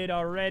did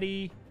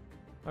already.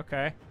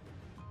 Okay.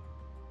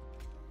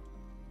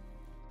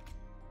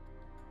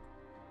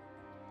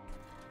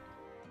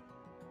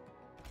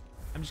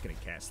 I'm just gonna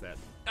cast that.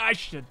 I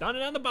should have done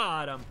it on the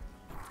bottom.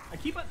 I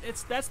keep on.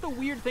 That's the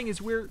weird thing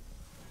is we're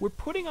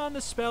putting on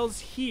the spells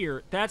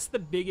here. That's the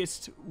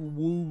biggest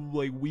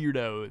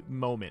weirdo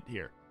moment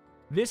here.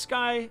 This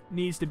guy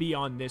needs to be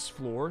on this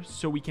floor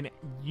so we can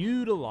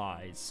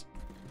utilize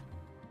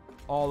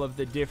all of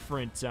the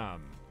different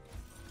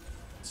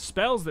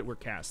spells that we're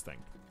casting.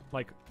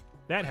 Like,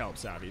 that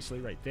helps, obviously,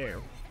 right there.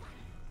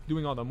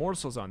 Doing all the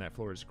morsels on that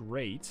floor is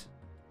great.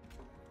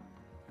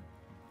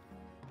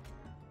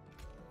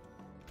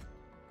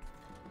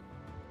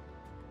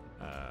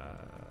 I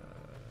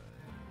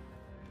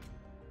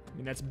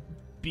mean, that's a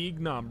big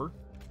number.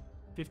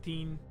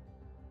 15.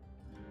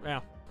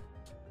 Well,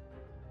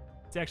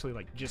 it's actually,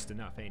 like, just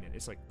enough, ain't it?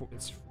 It's like,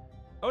 it's...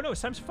 Oh, no,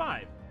 it's times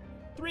 5.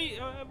 3,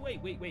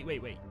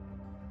 wait.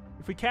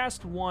 If we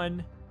cast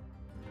 1,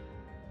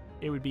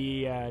 it would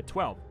be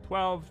 12.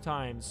 12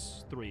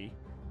 times 3,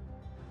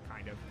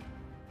 kind of.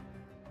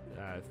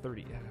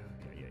 30,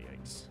 yeah,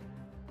 yikes.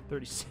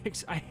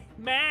 36,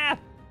 math!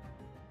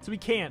 So we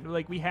can't,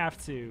 like, we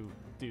have to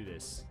do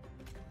this.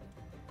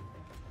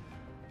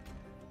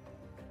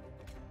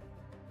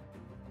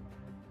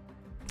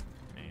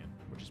 Man,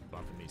 we're just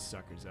buffing these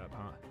suckers up,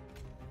 huh?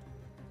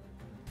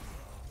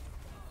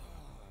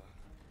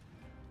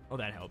 Oh,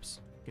 that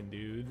helps. Can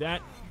do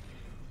that.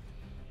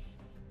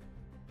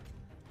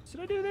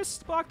 Should I do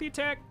this? Block the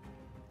attack.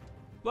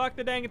 Block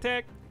the dang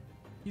attack.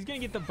 He's gonna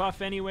get the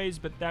buff anyways,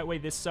 but that way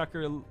this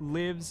sucker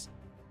lives.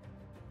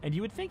 And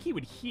you would think he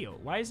would heal.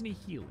 Why isn't he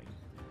healing?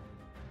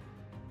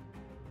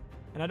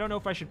 And I don't know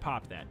if I should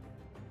pop that.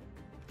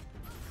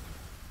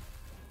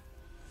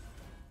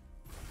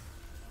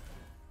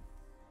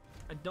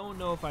 I don't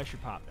know if I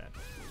should pop that.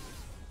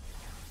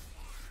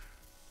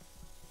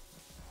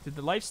 Did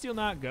the lifesteal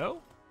not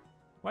go?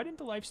 Why didn't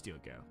the lifesteal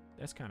go?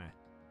 That's kind of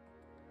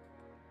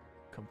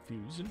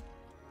confusing.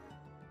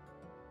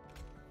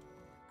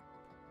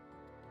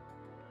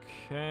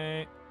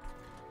 Okay.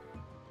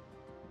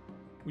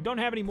 We don't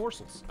have any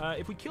morsels.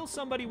 If we kill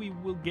somebody, we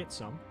will get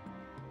some.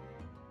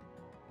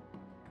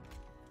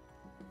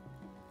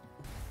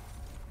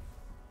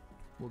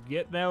 We'll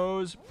get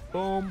those.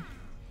 Boom.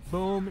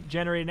 Boom.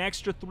 Generate an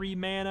extra 3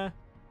 mana.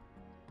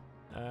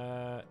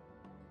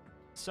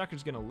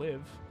 Sucker's gonna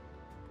live.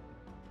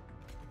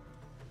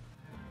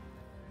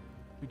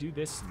 We do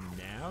this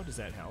now? Does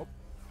that help?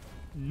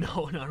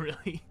 No, not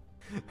really.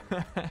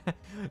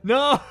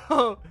 No!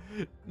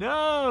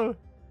 No!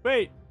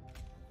 Wait.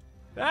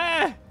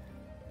 Ah!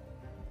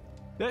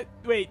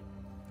 Wait.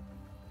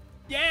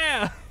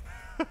 Yeah!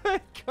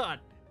 God.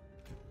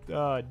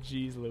 Oh,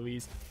 jeez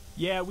Louise.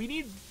 Yeah, we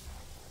need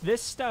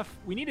this stuff.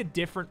 We need a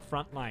different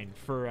front line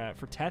for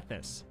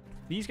Tethys.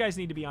 These guys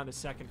need to be on the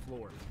 2nd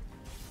floor.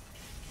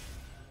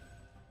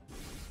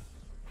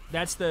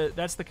 That's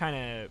the kind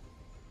of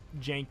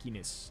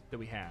jankiness that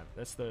we have.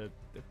 That's the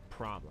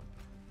problem.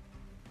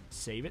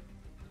 Save it.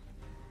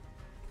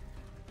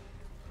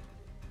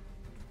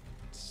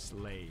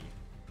 Slay.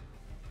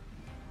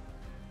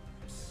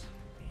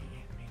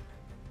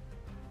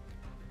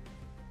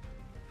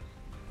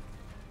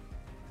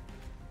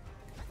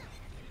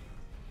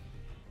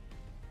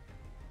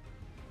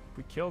 If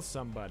we kill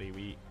somebody,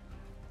 we...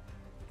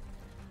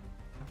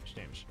 How much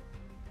damage?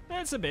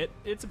 It's a bit.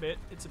 It's a bit.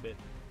 It's a bit.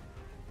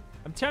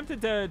 I'm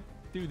tempted to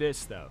do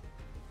this, though.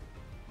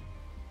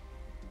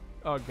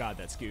 Oh, God,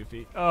 that's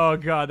goofy. Oh,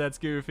 God, that's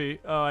goofy.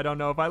 Oh, I don't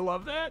know if I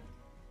love that.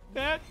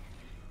 That.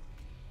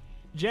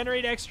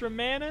 Generate extra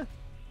mana.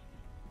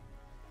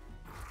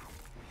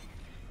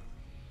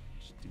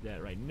 Just do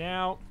that right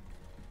now.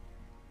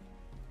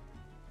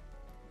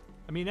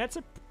 I mean, that's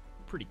a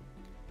pretty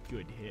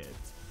good hit.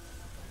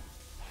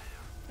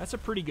 That's a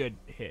pretty good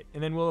hit.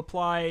 And then we'll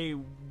apply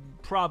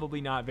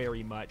probably not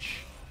very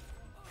much.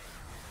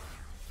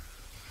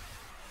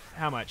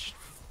 How much?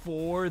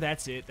 4?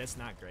 That's it. That's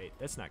not great.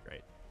 That's not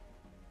great.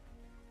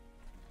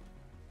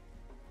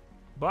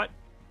 But,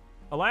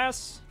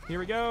 alas, here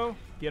we go.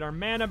 Get our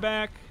mana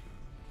back.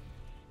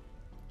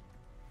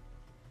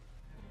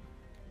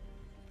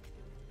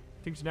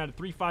 Takes it down to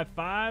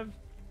 355.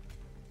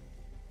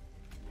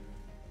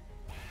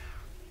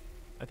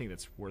 I think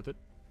that's worth it.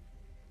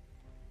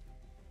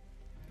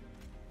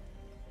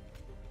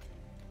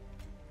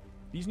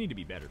 These need to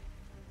be better.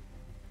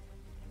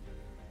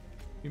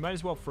 We might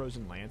as well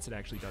Frozen Lance. It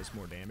actually does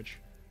more damage.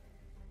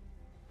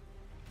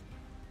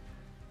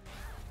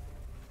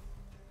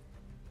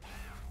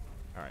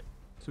 Alright.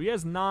 So he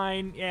has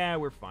 9. Yeah,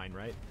 we're fine,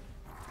 right?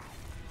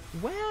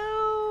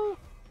 Well...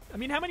 I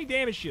mean, how many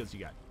damage shields you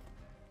got?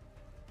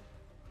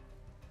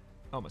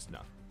 Almost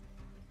enough.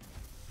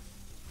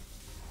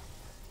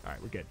 Alright,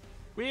 we're good.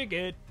 We're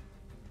good.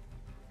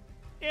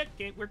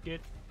 Okay, we're good.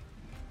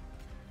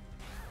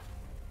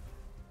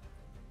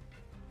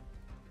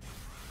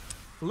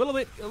 A little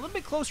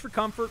bit close for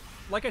comfort.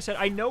 Like I said,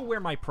 I know where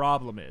my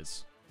problem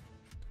is.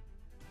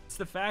 It's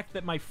the fact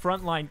that my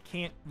front line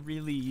can't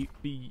really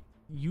be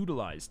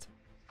utilized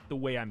the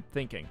way I'm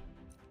thinking.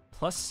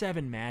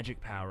 +7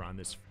 magic power on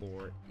this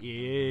floor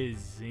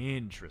is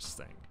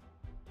interesting.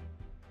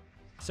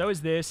 So is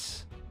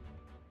this.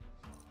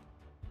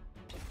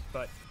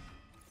 But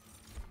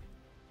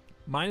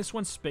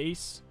 -1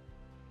 space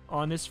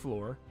on this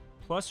floor,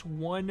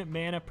 +1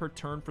 mana per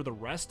turn for the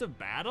rest of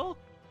battle?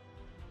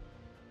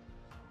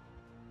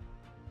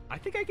 I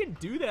think I can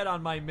do that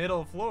on my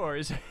middle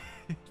floors.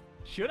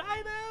 Should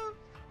I, though?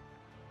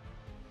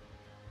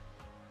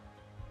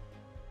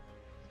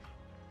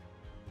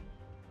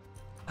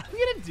 I'm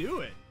gonna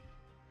do it.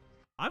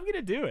 I'm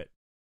gonna do it.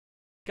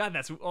 God,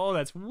 that's... Oh,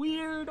 that's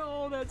weird.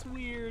 Oh, that's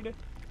weird.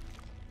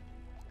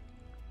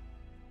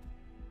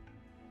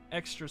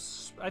 Extra...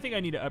 I think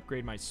I need to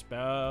upgrade my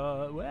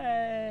spell.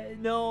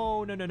 No.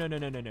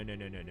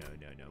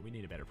 We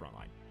need a better front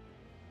line.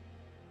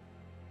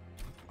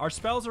 Our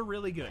spells are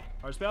really good.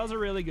 Our spells are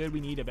really good.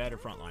 We need a better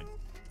front line.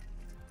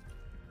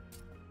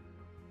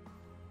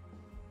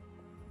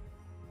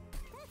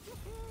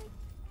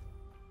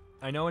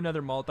 I know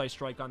another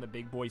multi-strike on the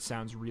big boy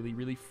sounds really,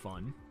 really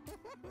fun.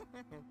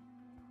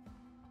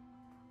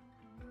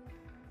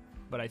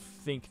 But I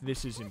think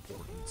this is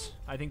important.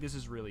 I think this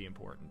is really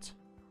important.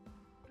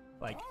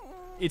 Like,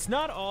 it's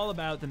not all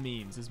about the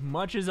memes as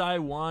much as I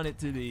want it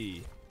to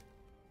be.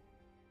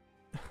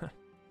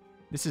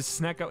 This is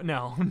Snecko.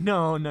 No.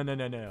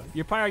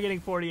 Your Pyre getting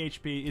 40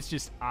 HP, it's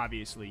just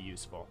obviously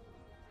useful.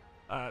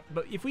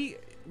 But if we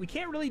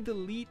can't really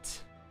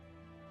delete...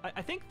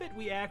 I think that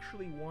we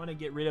actually want to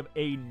get rid of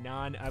a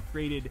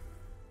non-upgraded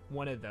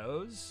one of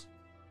those.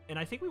 And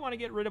I think we want to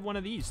get rid of one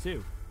of these,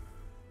 too.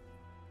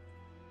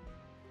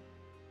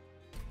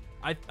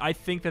 I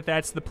think that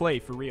that's the play,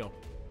 for real.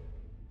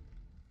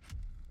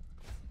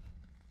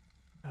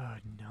 Oh,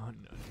 no.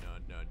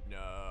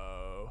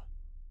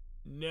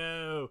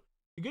 No.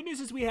 The good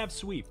news is we have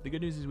sweep. The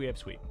good news is we have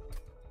sweep.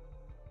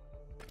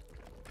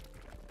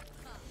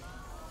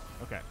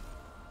 Okay.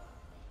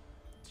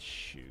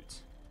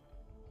 Shoot.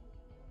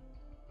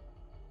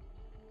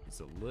 It's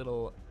a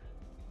little...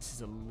 This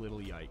is a little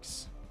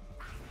yikes.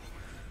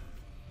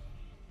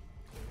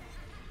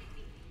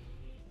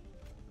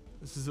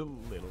 This is a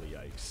little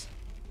yikes.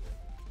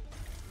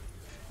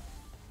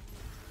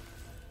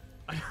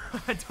 I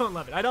don't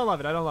love it. I don't love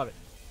it. I don't love it.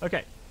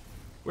 Okay.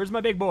 Where's my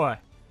big boy?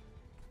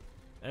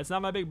 That's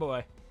not my big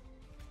boy.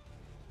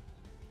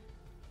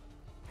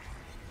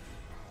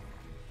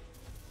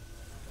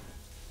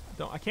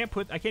 I can't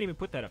even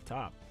put that up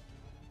top.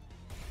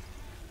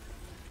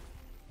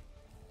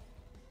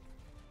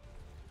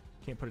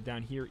 Can't put it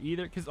down here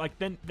either, because like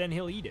then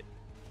he'll eat it.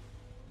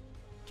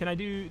 Can I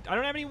do... I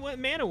don't have any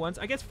mana ones.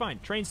 I guess fine.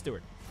 Train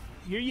Steward.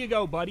 Here you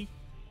go, buddy.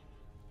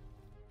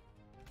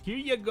 Here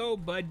you go,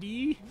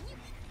 buddy.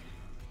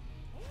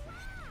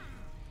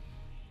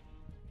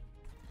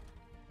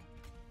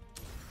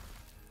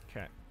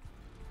 Okay.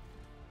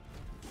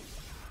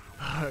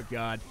 Oh,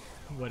 God.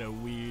 What a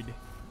weird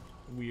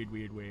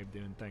way of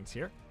doing things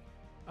here.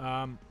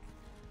 I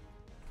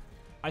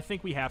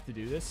think we have to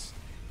do this.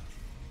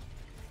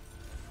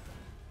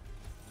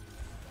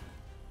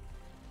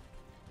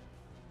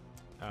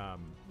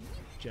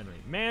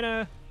 Generate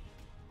mana.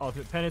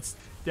 Ultimate Penance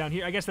down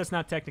here. I guess that's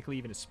not technically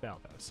even a spell,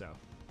 though, so.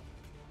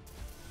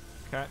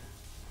 Okay.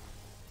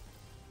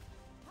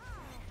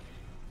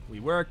 We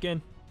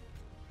working.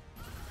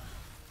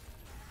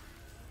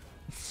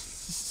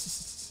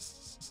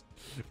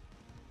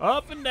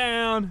 Up and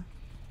down.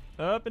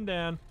 Up and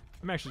down.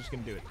 I'm actually just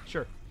going to do it.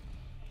 Sure.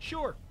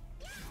 Sure.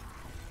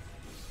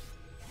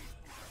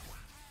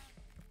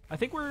 I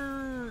think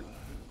we're...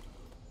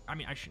 I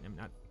mean, I shouldn't... I'm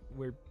not...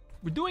 We're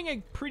doing a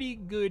pretty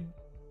good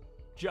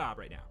job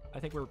right now. I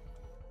think we're...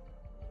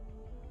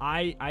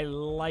 I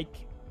like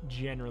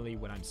generally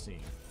what I'm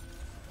seeing.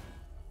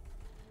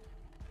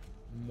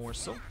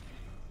 Morsel.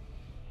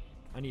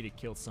 I need to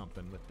kill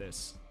something with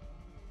this.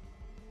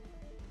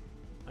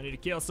 I need to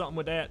kill something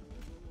with that.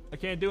 I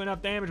can't do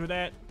enough damage with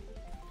that.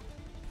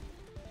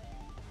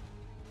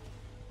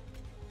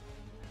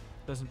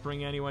 Doesn't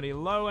bring anybody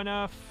low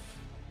enough.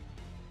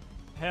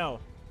 Hell.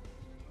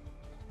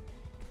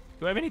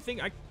 Do I have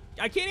anything? I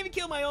can't even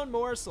kill my own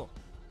morsel.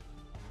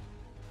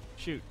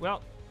 Shoot.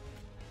 Well,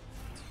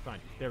 it's fine.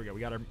 There we go.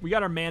 We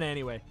got our mana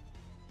anyway.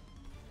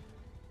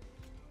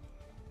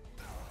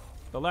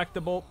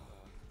 Delectable.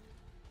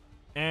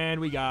 And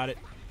we got it,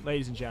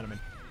 ladies and gentlemen.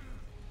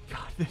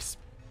 God, this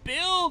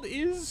build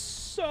is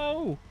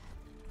so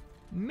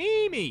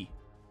memey.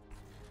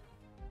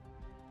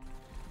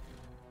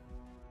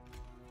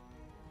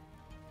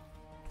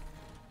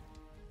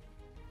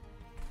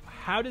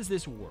 How does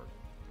this work?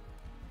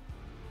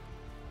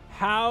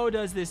 How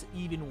does this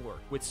even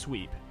work with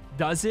sweep?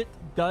 Does it?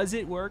 Does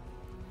it work?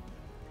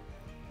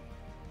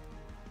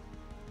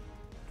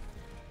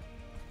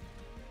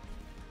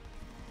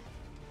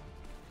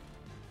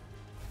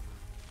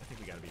 I think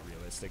we gotta be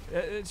realistic.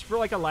 It's for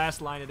like a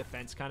last line of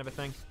defense kind of a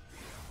thing.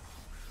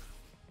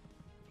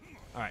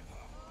 Alright.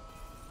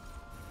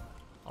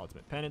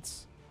 Ultimate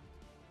Penance.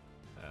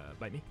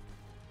 Bite me.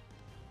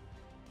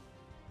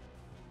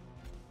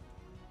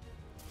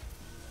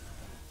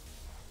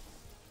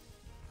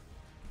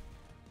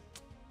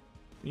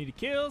 We need to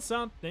kill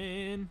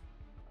something.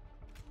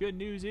 Good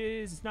news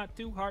is it's not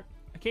too hard.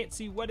 I can't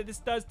see what this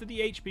does to the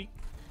HP.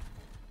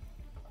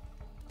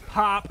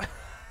 Pop.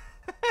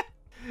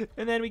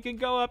 And then we can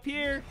go up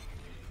here.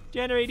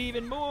 Generate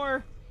even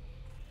more.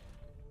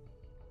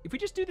 If we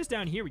just do this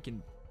down here, we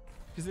can...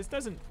 Because this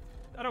doesn't...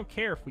 I don't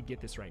care if we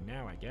get this right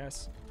now, I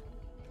guess.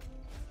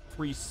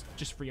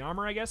 Just free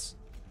armor, I guess.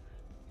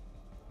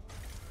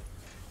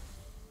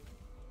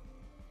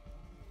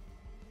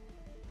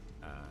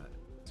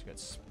 So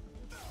got...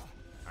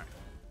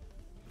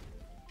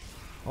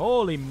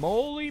 Holy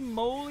moly,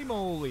 moly,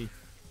 moly.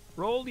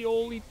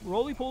 Roly-oly,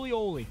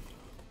 roly-poly-oly.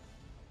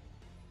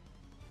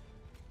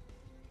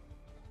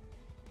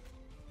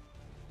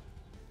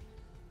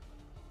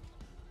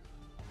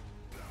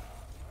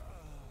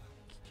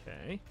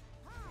 Okay.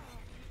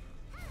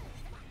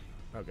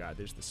 Oh god,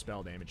 there's the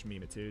spell damage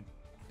memitude.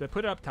 Did I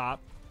put it up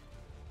top?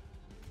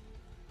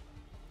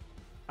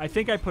 I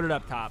think I put it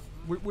up top.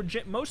 We're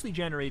mostly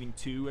generating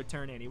 2 a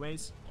turn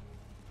anyways.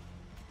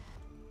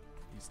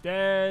 He's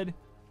dead.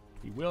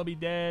 He will be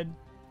dead.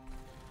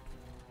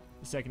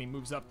 The second he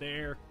moves up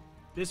there.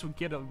 This would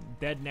get him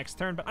dead next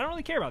turn, but I don't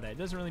really care about that. It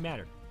doesn't really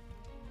matter.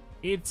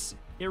 It's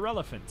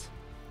irrelevant.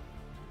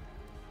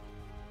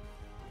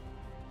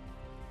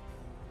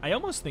 I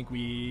almost think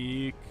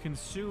we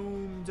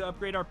consumed to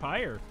upgrade our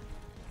pyre.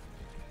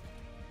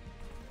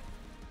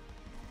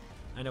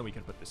 I know we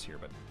can put this here,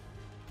 but...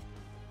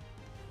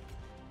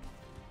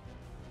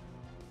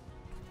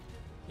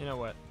 You know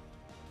what?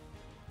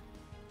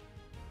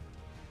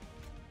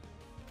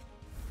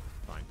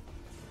 Fine.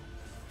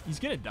 He's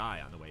gonna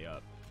die on the way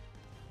up.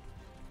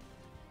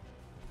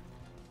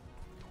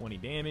 20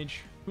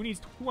 damage. Who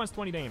wants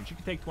 20 damage? You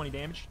can take 20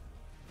 damage.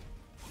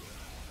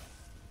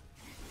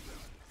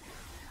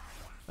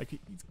 Like, he's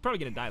probably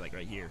gonna die, like,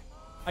 right here.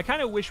 I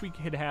kind of wish we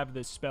could have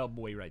this spell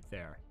boy right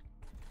there.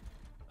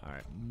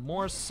 Alright,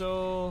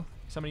 morsel.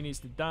 Somebody needs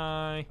to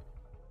die.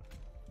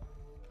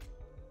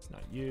 It's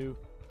not you.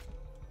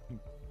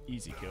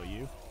 Easy kill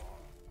you.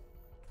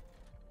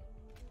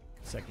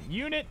 Second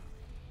unit.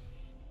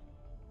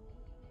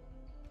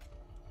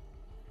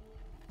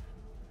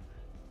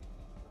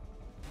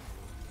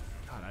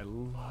 God, I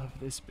love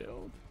this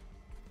build.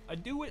 I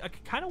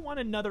kind of want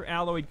another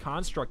alloyed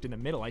construct in the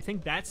middle. I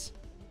think that's...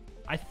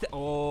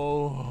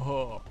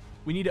 Oh,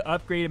 we need to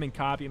upgrade him and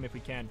copy him if we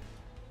can.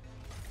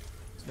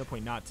 There's no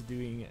point not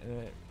doing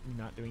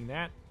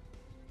that.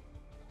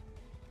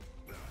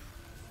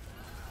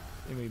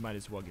 And we might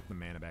as well get the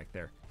mana back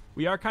there.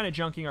 We are kind of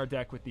junking our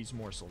deck with these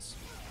morsels.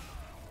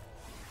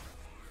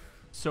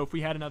 So if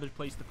we had another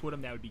place to put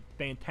them, that would be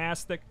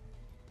fantastic.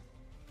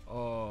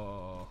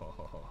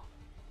 Oh.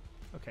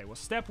 Okay, well,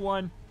 step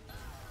one.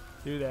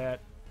 Do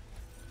that.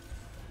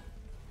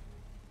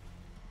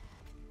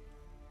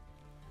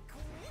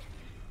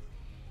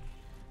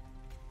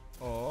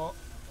 Oh.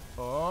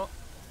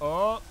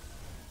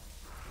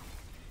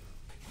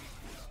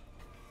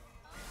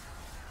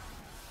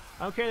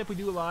 I don't care if we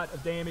do a lot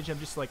of damage. I'm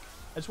just like,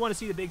 I just want to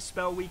see the big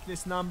spell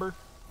weakness number.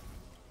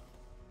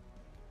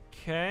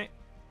 Okay.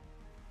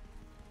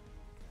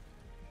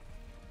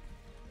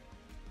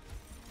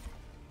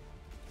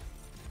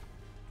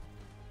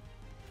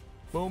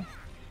 Boom.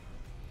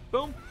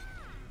 Boom.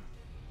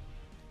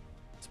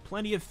 It's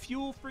plenty of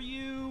fuel for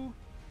you.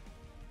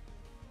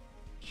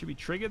 Should we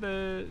trigger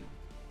the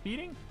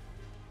beating?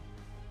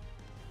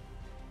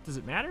 Does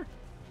it matter?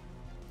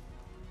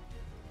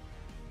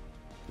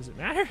 Does it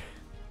matter?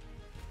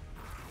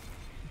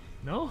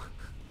 No?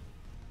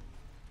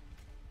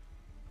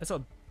 That's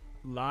a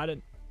lot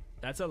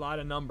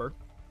of number.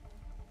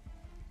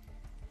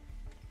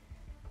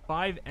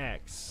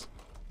 5x.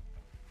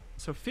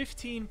 So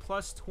 15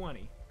 plus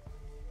 20.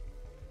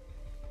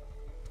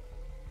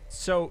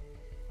 So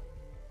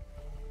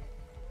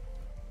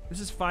this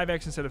is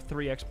 5x instead of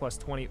 3x plus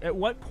 20. At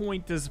what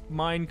point does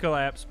Mind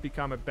Collapse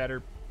become a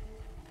better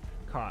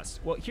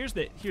cost? Well, here's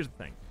the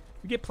thing.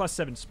 We get plus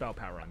 7 spell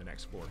power on the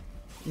next floor.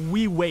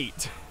 We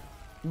wait.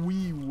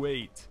 We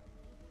wait.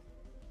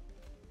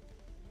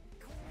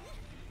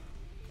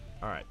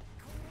 All right.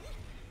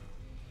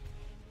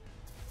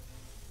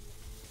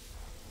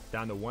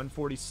 Down to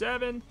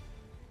 147.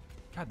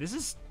 God, this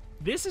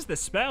is the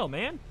spell,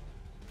 man.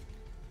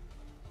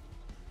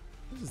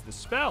 This is the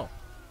spell.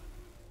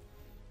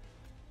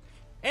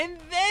 And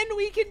then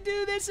we can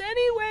do this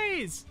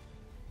anyways.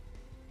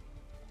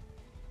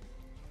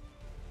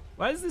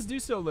 Why does this do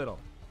so little?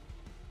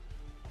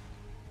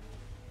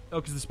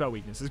 Oh, because the spell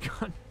weakness is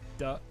gone.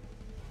 Duh.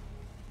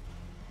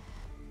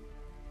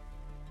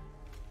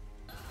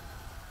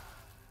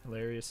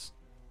 Hilarious.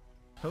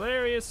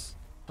 Hilarious.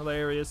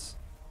 Hilarious.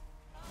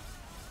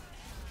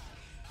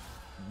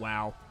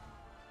 Wow.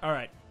 All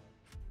right.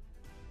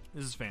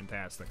 This is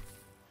fantastic.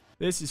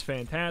 This is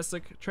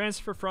fantastic.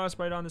 Transfer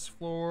Frostbite on this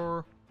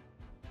floor.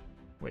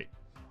 Wait.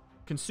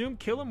 Consume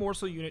kill a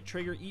morsel unit.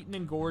 Trigger eaten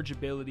and gorge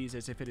abilities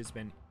as if it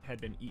had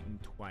been eaten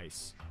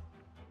twice.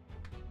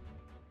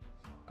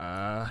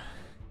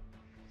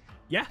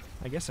 Yeah,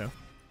 I guess so.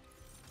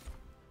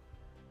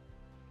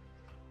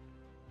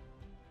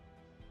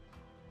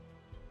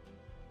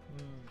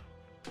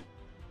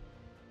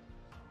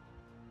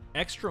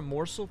 Extra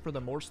morsel for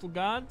the morsel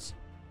gods.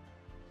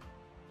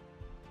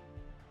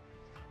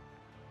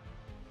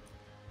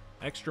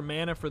 Extra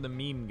mana for the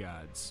meme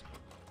gods.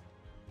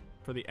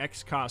 For the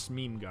X-cost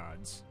meme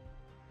gods.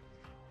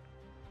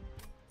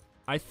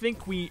 I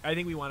think we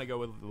want to go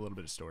with a little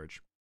bit of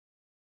storage.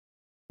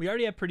 We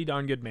already have pretty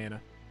darn good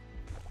mana.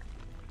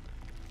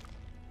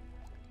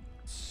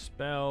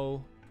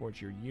 Spell,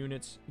 forge your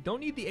units. You don't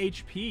need the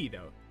HP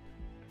though.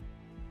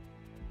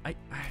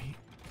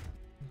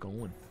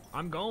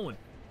 I'm going.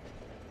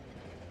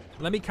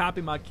 Let me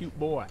copy my cute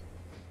boy.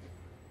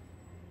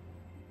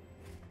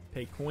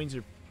 Pay coins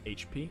or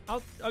HP.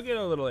 I'll get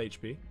a little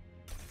HP.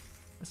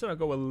 I said I'll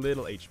go a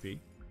little HP.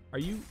 Are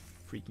you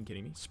freaking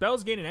kidding me?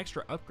 Spells gain an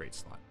extra upgrade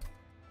slot.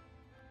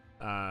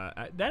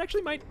 That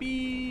actually might be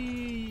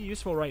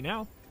useful right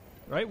now,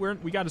 right?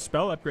 We got a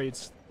spell upgrade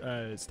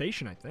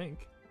station, I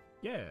think.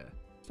 Yeah.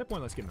 Step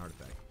 1, let's get an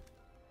artifact.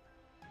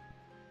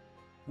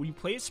 When you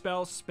play a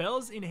spell,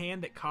 spells in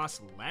hand that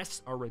cost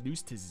less are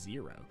reduced to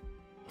 0.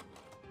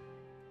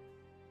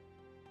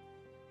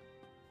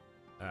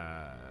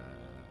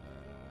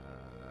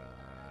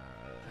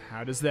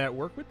 How does that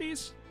work with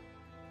these?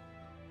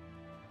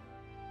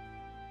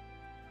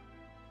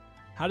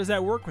 How does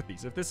that work with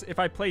these? If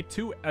I play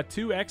a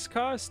 2x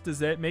cost, does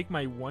that make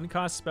my 1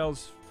 cost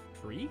spells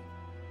free?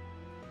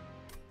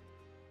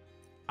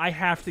 I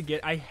have to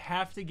get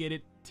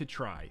it to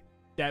try.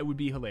 That would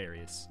be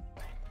hilarious.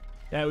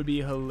 That would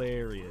be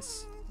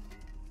hilarious.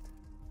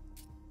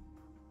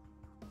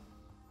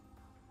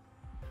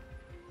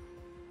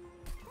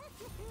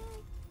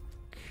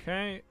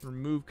 Okay,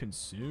 remove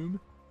consume.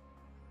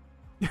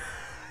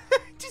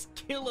 Just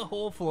kill a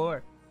whole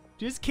floor.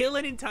 Just kill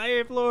an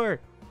entire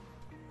floor.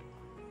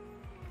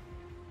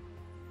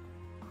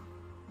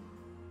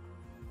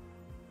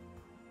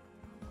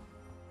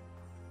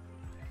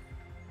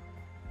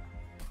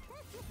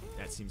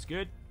 That seems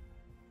good.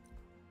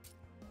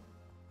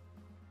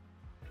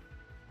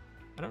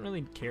 I don't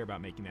really care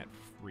about making that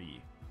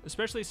free,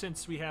 especially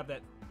since we have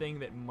that thing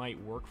that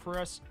might work for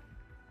us.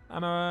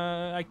 I'm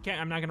not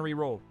gonna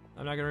re-roll.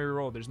 I'm not gonna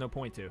re-roll. There's no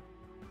point to.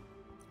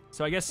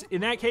 So I guess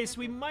in that case,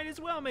 we might as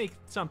well make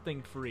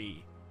something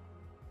free.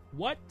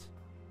 What?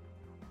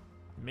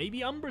 Maybe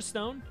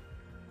Umbrastone.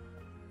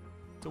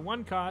 It's a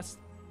 1 cost.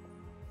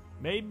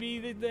 Maybe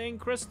the dang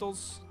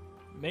crystals.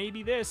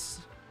 Maybe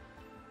this.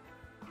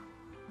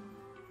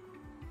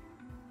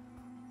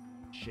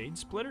 Shade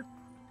Splitter?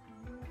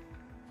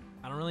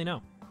 I don't really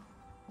know.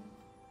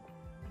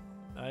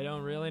 I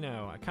don't really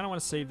know. I kind of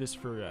want to save this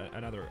for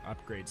another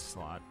upgrade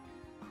slot.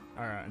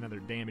 Or another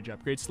damage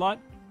upgrade slot.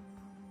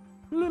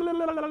 I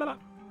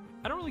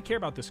don't really care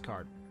about this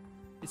card.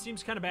 It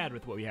seems kind of bad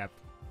with what we have.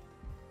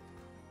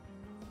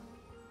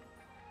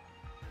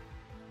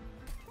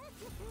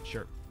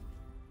 Sure.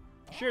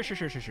 Sure.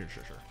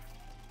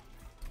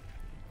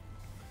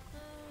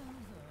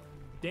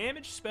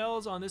 Damage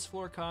spells on this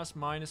floor cost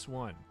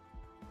 -1.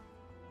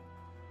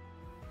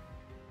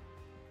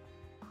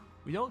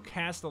 We don't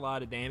cast a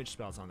lot of damage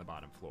spells on the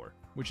bottom floor,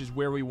 which is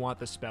where we want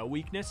the spell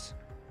weakness.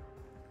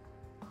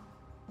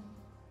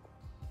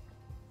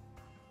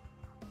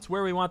 It's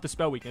where we want the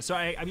spell weakness. So,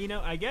 I mean, you know,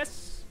 I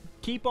guess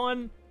keep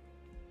on...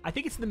 I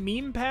think it's the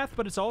meme path,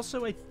 but it's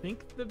also, I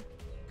think, the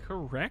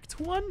correct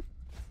one,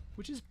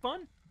 which is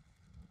fun.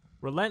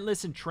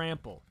 Relentless and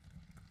Trample.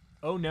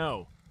 Oh,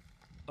 no.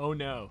 Oh,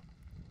 no.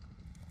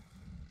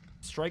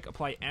 Strike,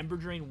 apply Ember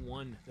Drain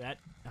 1. That...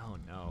 Oh,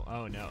 no.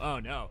 Oh, no. Oh,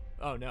 no.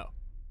 Oh, no.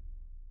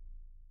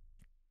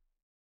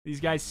 These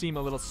guys seem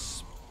a little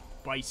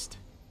spiced.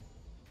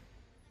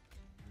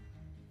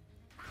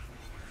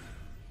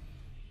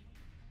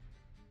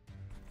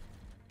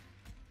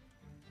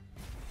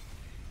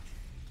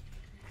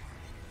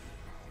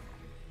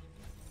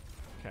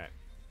 Okay.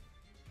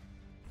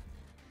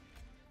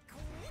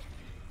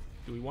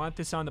 Do we want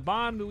this on the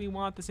bottom? Do we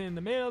want this in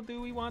the middle? Do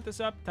we want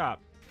this up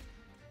top?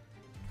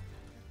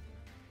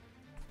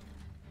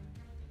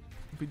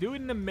 If we do it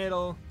in the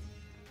middle,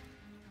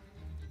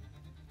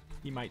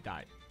 he might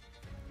die.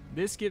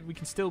 This we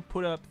can still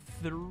put up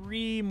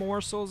 3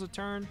 morsels a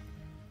turn,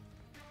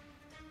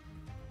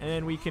 and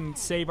then we can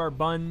save our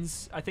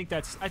buns. I think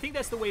that's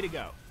the way to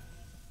go.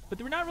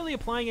 But we're not really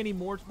applying any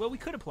more. Well, we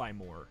could apply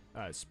more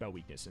spell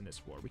weakness in this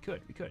floor. We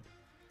could.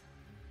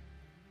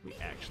 We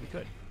actually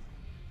could.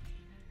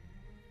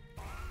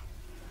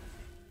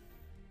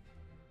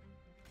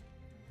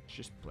 Let's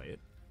just play it.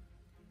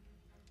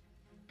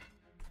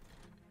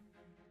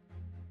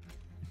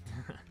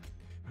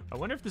 I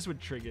wonder if this would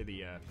trigger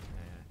the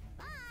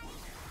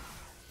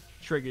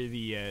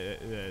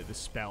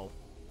spell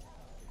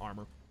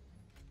armor.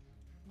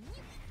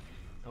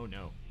 Oh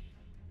no.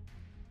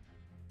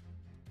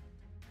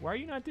 Why are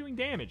you not doing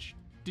damage?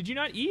 Did you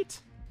not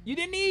eat? You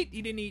didn't eat!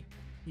 He didn't eat.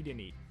 He didn't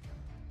eat.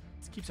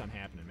 This keeps on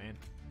happening, man.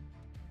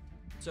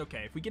 It's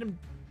okay. If we get him,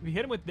 if we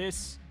hit him with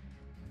this,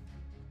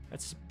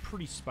 that's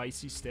pretty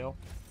spicy still.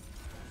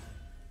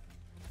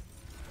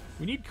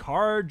 We need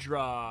card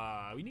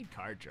draw. We need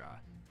card draw.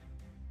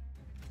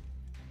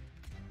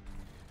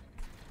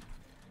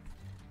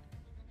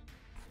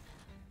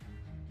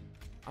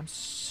 I'm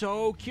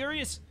so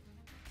curious.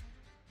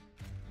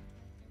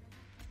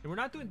 And we're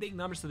not doing big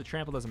numbers, so the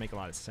trample doesn't make a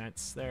lot of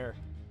sense there.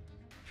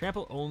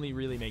 Trample only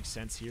really makes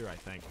sense here, I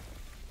think.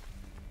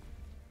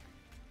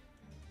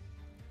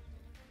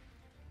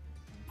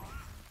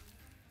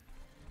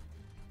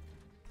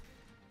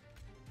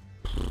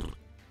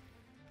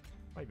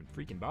 Why even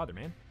freaking bother,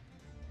 man?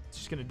 It's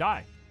just gonna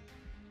die.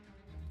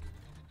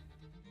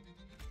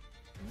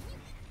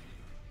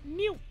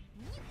 Mew!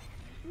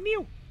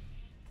 Mew!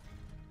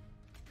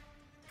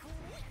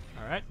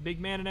 Alright, big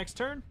mana next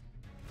turn.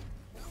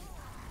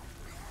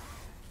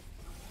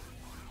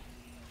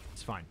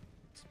 It's fine.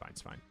 It's fine,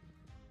 it's fine.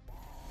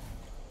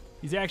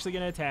 He's actually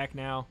gonna attack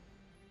now.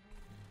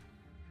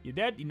 You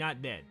dead? You're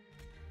not dead.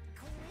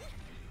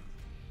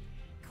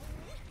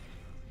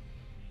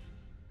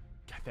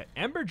 Got that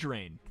Ember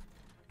Drain.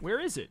 Where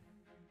is it?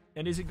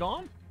 And is it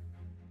gone?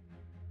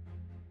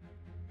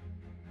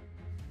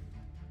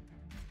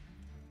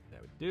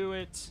 That would do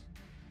it.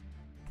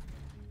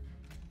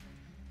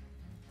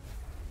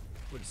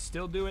 Would it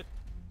still do it?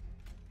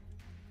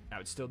 That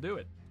would still do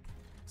it.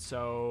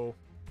 So...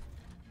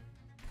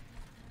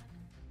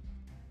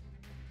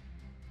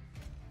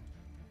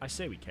 I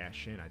say we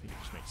cash in. I think it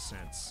just makes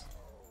sense.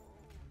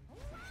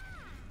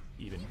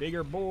 Even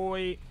bigger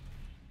boy.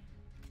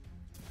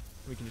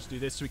 We can just do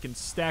this so we can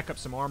stack up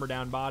some armor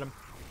down bottom.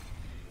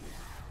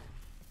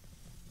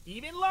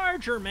 Even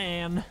larger,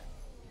 man.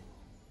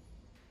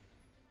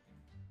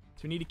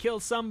 So we need to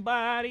kill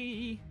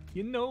somebody.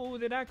 You know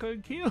that I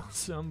could kill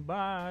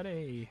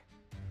somebody.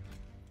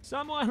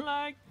 Someone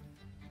like...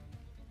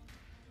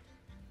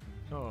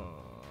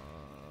 Oh.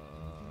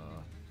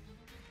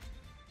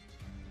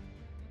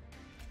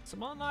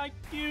 Someone like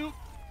you.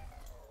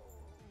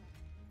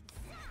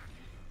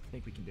 I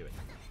think we can do it.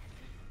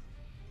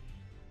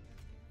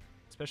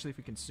 Especially if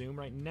we consume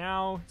right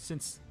now,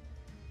 since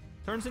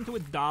Turns into a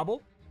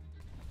Dobble.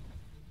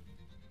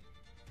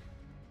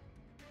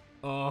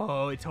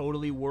 Oh, it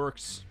totally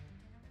works.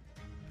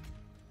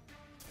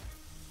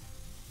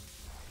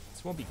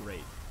 This won't be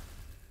great.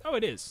 Oh,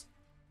 it is.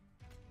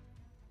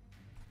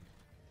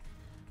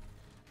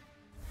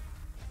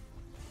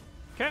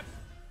 Okay.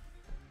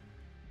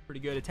 Pretty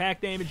good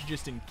attack damage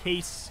just in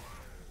case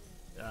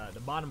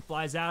the bottom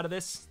flies out of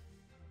this.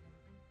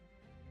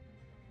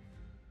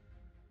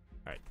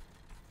 All right.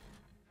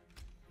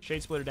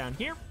 Shade Splitter down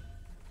here.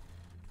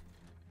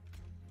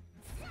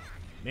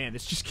 Man,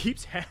 this just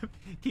keeps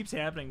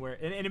happening where,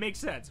 and it makes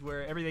sense,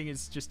 where everything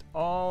is just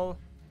all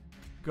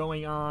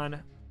going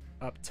on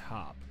up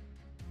top.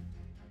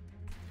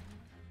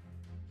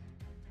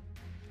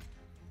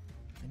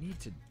 I need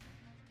to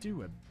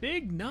do a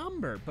big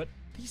number, but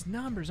these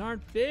numbers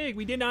aren't big.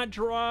 We did not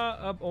draw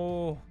up.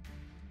 Oh,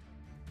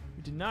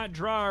 we did not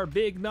draw our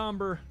big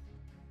number.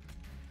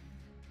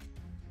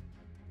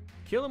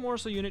 Kill a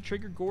morsel unit.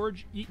 Trigger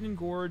Gorge. Eaten in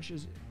Gorge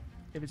is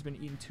if it's been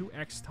eaten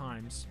 2x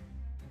times.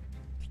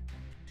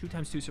 2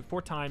 times 2, so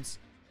 4 times.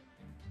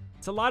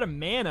 It's a lot of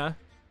mana.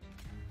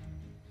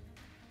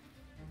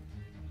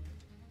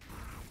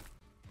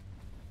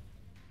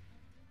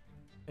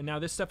 And now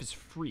this stuff is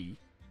free.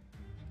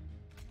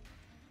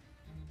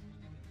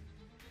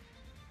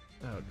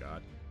 Oh,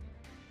 God.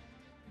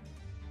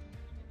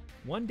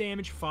 1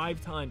 damage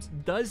 5 times.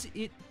 Does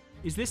it...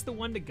 Is this the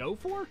one to go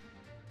for?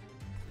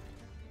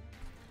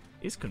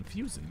 It's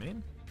confusing,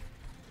 man.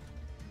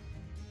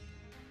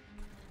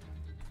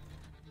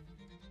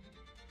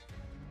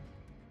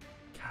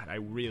 God, I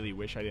really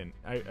wish I didn't.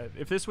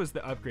 If this was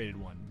the upgraded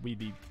one, we'd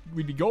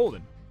be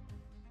golden.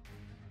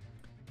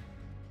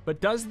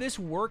 But does this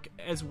work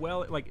as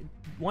well? Like,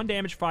 1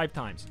 damage 5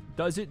 times.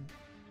 Does it...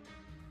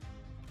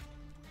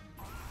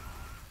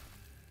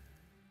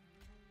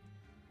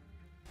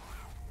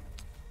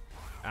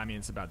 I mean,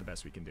 it's about the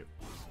best we can do.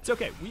 It's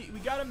okay. We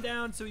got him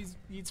down, so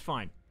he's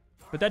fine.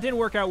 But that didn't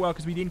work out well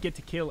because we didn't get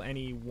to kill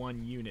any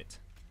one unit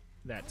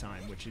that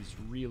time, which is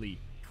really,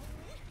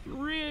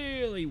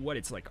 really what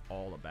it's like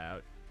all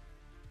about.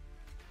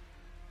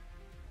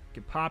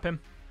 Can pop him.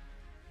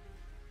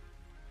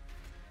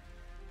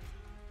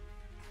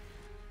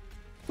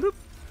 Bloop.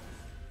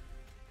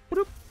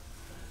 Bloop.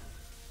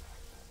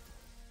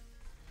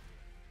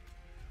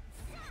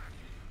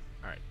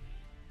 Alright.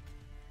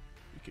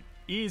 We could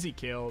easy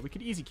kill. We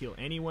could easy kill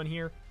anyone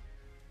here.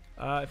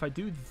 If I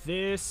do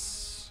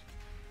this...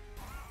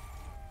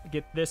 I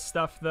get this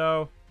stuff,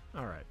 though.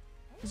 Alright.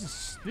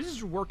 This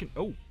is working...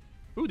 Oh.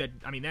 Ooh, that...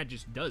 I mean, that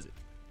just does it.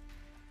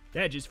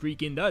 That just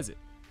freaking does it.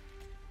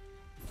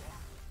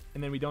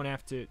 And then we don't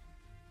have to...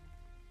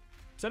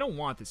 Because I don't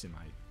want this in my...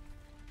 I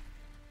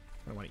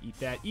don't want to eat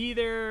that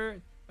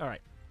either.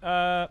 Alright.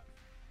 I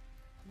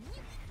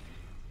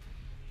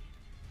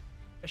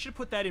should have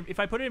put that in... If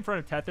I put it in front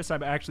of Tethys,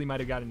 I actually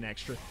might have got an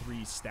extra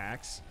 3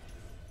 stacks.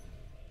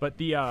 But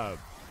the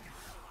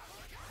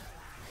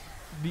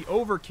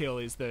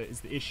overkill is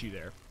the issue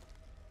there.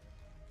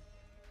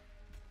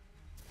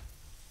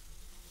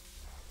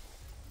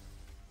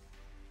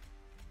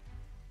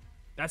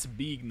 That's a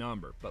big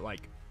number, but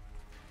like...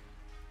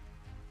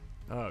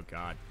 Oh,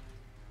 God.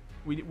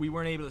 We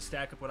weren't able to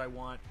stack up what I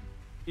want.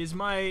 Is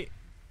my...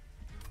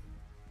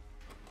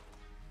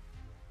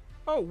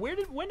 Oh, when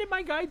did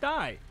my guy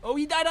die? Oh,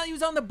 he died he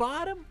was on the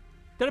bottom?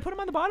 Did I put him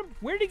on the bottom?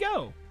 Where did he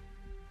go?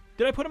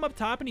 Did I put him up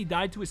top and he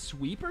died to a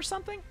sweep or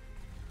something?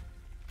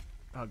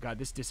 Oh, God,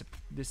 this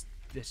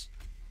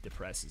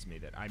depresses me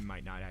that I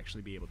might not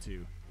actually be able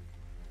to...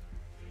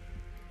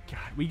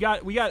 God, we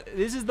got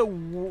this is the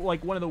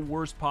like one of the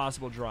worst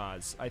possible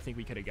draws I think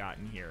we could have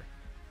gotten here.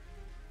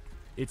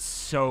 It's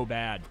so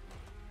bad.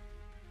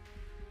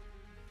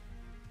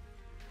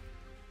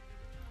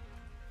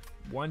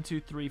 1,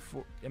 2, 3,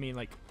 4. I mean,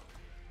 like,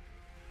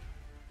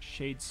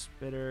 Shade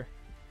Spitter.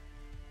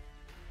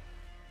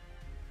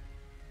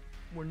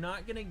 We're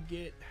not gonna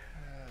get.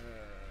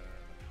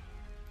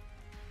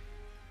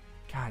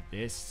 God,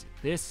 this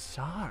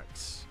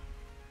sucks.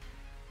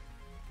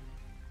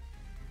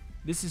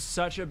 This is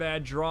such a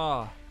bad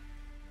draw.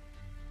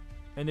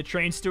 And the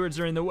train stewards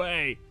are in the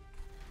way.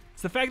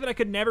 It's the fact that I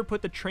could never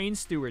put the train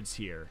stewards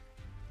here.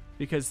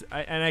 Because,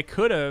 I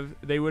could have,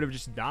 they would have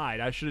just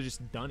died. I should have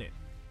just done it.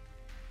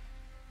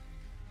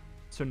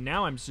 So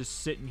now I'm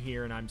just sitting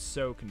here and I'm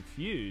so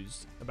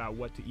confused about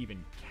what to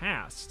even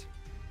cast.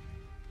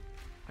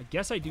 I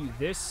guess I do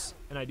this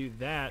and I do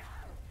that.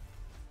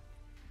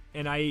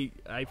 And I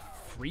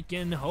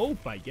freaking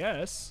hope, I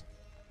guess.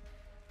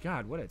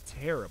 God, what a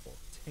terrible,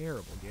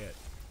 terrible get.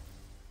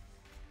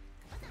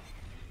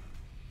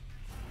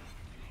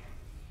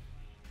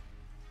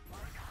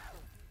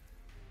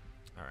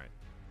 Alright.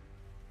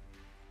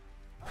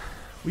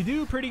 We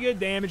do pretty good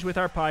damage with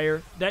our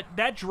Pyre.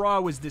 That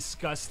draw was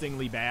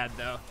disgustingly bad,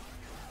 though.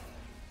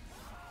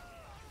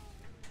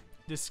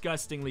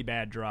 Disgustingly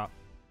bad drop.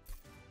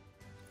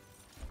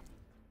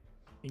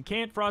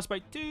 Incant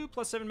Frostbite 2,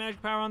 +7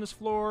 magic power on this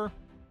floor.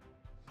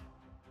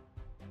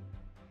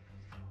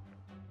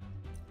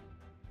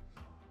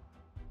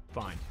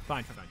 Fine.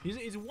 Fine, fine, fine.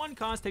 His one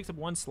cost takes up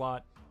 1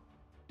 slot.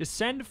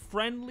 Descend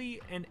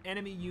friendly and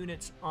enemy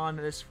units on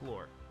this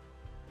floor.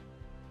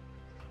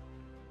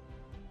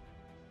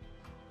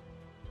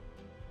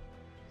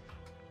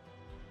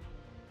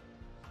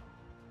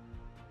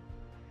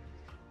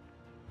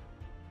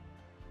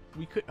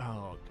 We could...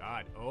 Oh,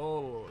 God.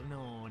 Oh,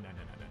 no.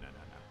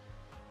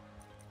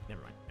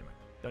 Never mind.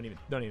 Don't even.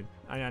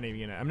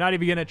 I'm not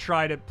even gonna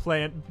try to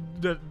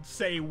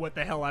say what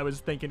the hell I was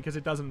thinking, because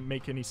it doesn't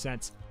make any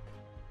sense.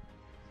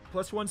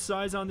 +1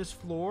 size on this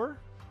floor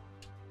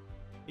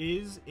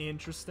is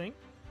interesting.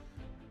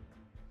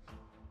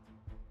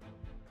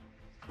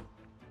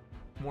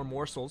 More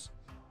morsels.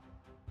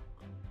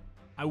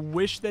 I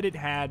wish that it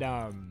had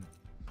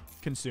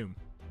consume.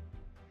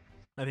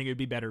 I think it would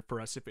be better for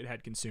us if it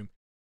had consume.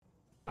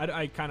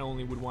 I kind of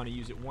only would want to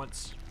use it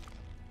once.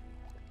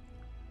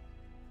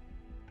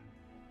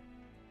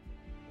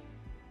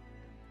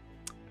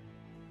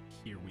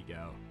 Here we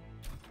go.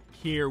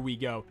 Here we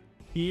go.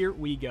 Here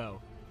we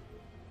go.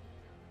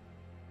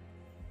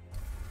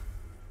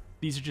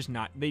 These are just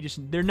not,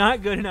 they're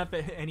not good enough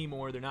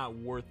anymore. They're not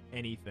worth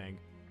anything.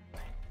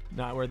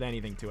 Not worth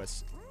anything to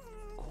us.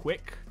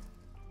 Quick.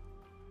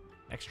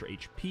 Extra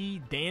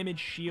HP, damage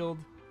shield.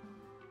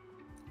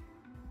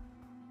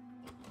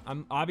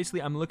 I'm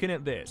looking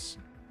at this.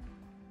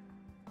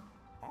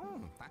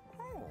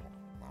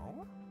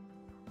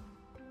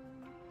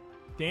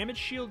 Damage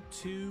shield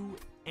 2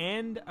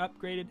 and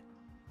upgraded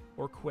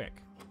or quick.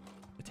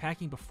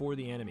 Attacking before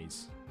the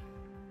enemies.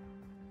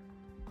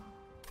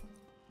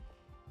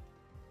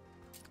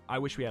 I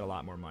wish we had a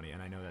lot more money,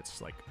 and I know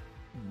that's like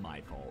my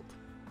fault.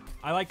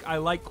 I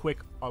like quick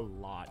a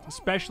lot,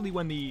 especially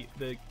when the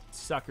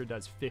sucker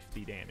does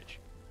 50 damage.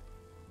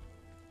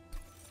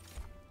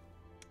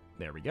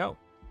 There we go.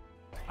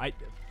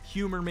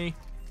 Humor me.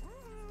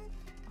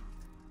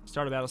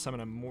 Start a battle, summon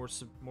a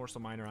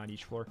morsel miner on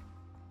each floor.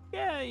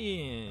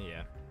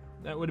 Yeah.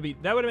 That would have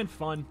been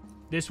fun.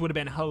 This would have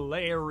been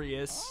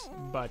hilarious,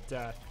 but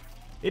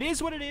it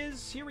is what it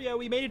is. Here we go.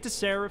 We made it to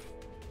Seraph.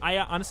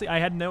 Honestly, I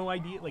had no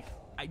idea. Like,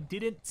 I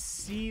didn't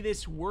see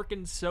this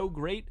working so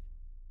great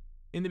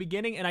in the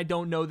beginning, and I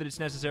don't know that it's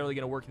necessarily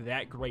going to work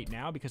that great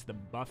now because of the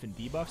buff and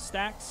debuff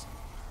stacks.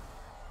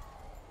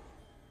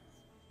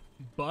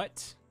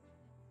 But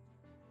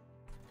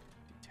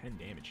 10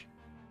 damage.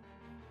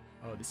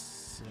 Oh,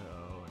 this.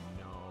 Oh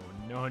no!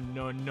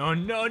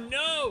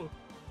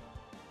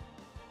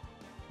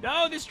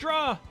 No, this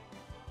draw.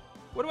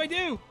 What do I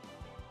do?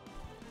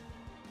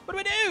 What do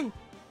I do?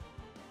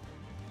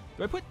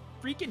 Do I put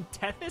freaking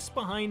Tethys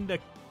behind the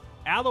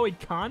alloyed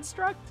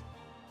construct?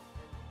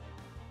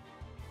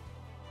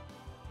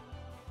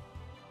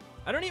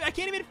 I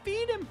can't even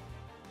feed him.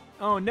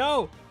 Oh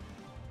no.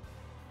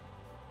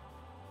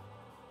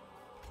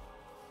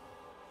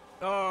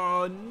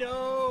 Oh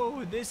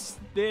no. This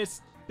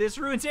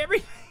ruins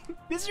everything.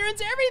 This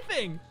ruins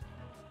everything.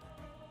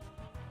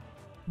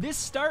 This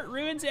start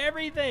ruins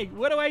everything.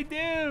 What do I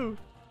do?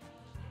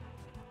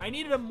 I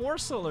needed a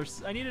morsel, or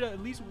I needed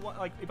at least one,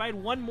 like, if I had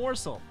one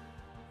morsel,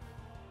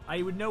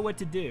 I would know what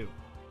to do.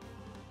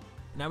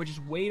 And I would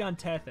just wait on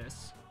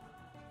Tethys.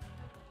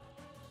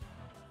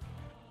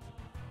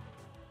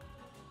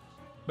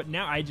 But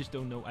now I just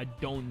don't know. I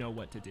don't know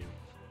what to do.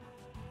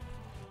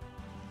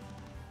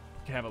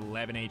 Could have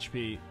 11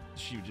 HP.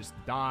 She would just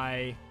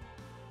die.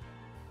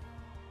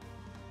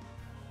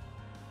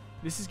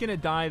 This is gonna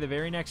die the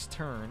very next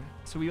turn.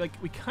 So we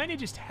kind of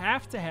just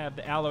have to have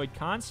the alloyed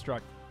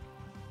construct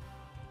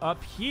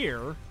up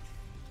here.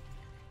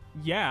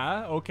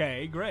 Yeah,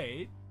 okay,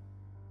 great.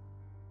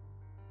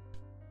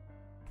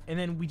 And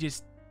then we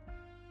just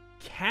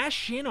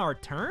cash in our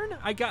turn?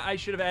 I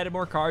should have added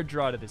more card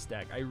draw to this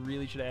deck. I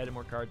really should have added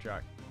more card draw.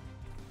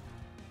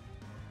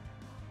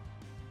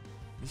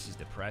 This is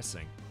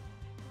depressing.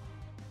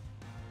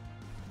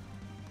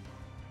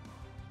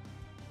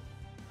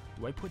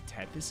 Do I put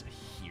Tethys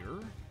here?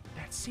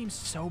 That seems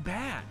so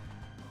bad.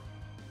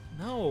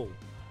 No.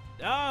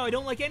 Oh, I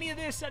don't like any of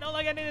this. I don't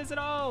like any of this at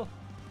all.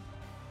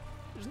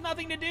 There's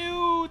nothing to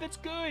do that's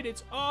good.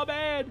 It's all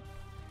bad.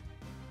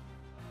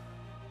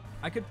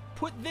 I could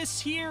put this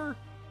here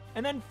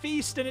and then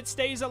feast and it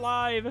stays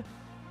alive.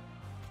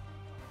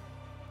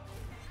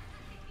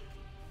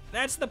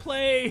 That's the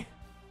play.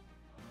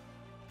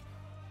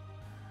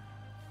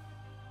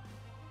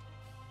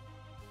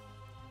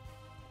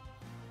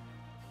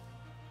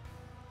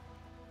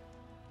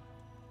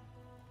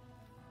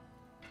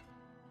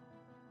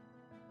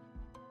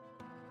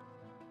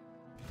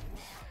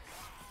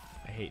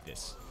 I hate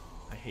this.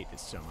 I hate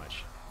this so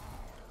much.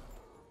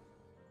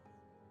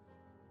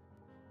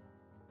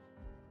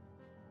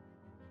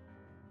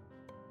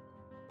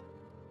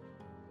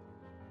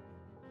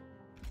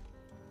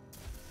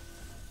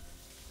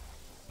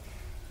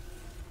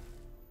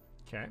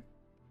 Okay.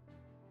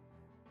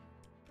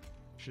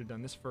 Should have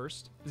done this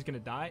first. He's gonna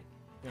die.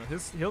 No,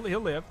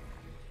 he'll live.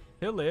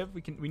 He'll live.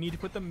 We need to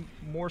put the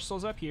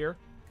morsels up here.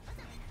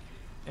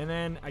 And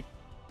then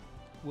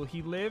will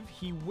he live?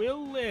 He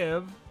will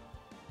live.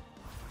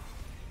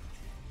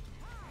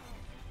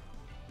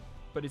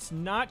 But it's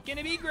not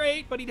gonna be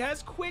great, but he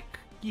has quick.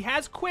 He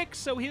has quick,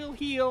 so he'll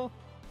heal.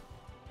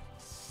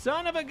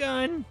 Son of a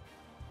gun.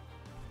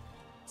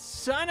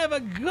 Son of a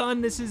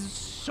gun, this is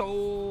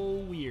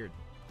so weird.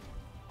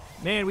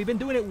 Man, we've been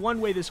doing it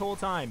one way this whole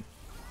time.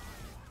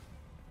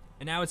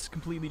 And now it's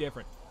completely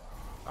different.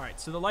 Alright,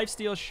 so the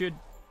lifesteal should...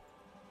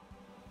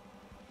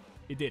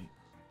 It didn't.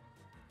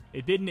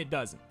 It didn't, it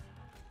doesn't.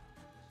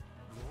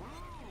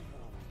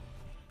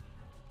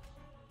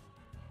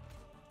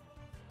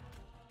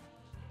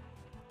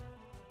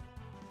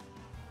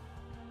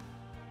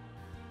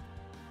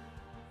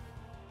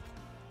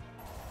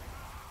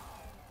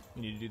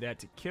 We need to do that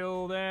to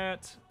kill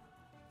that.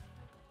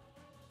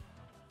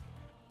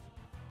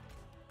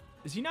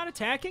 Is he not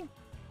attacking?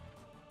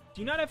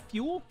 Do you not have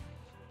fuel?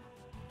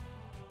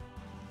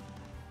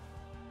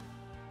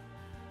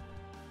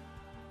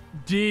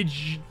 Do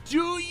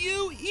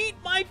you eat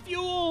my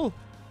fuel?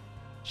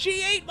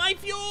 She ate my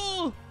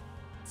fuel!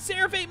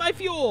 Seraph ate my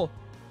fuel!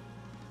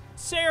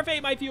 Seraph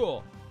ate my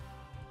fuel!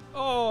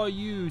 Oh,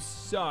 you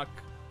suck.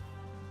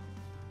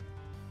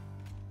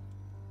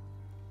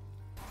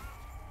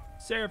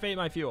 Seraph ate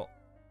my fuel.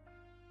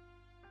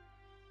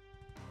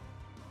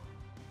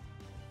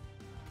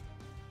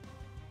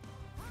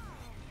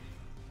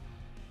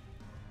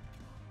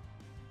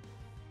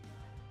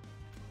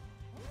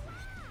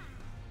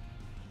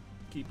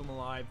 Keep him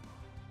alive.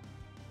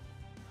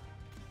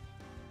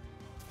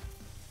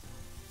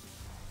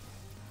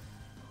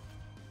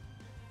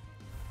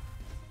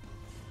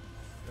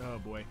 Oh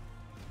boy.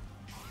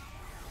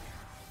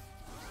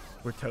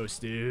 We're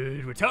toast,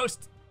 dude. We're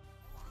toast!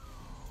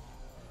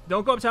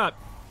 Don't go up top.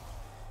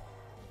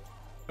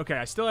 Okay,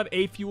 I still have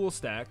a fuel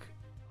stack,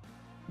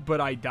 but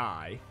I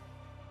die.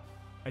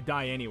 I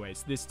die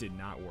anyways. This did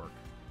not work.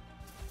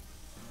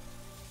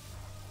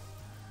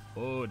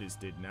 Oh, this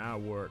did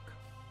not work.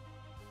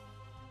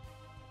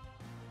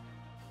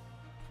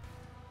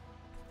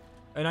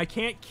 And I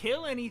can't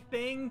kill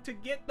anything to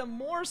get the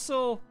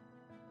morsel.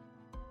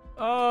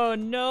 Oh,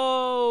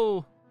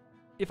 no.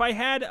 If I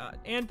had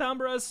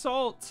Anthambra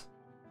Assault,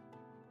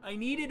 I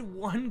needed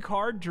one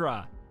card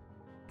draw.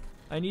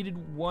 I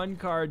needed one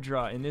card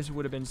draw, and this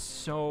would have been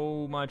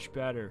so much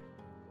better.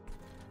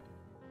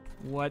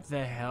 What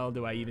the hell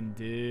do I even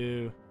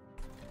do?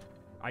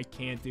 I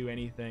can't do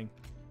anything.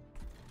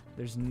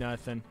 There's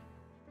nothing.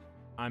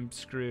 I'm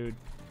screwed.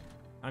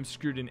 I'm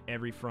screwed in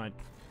every front.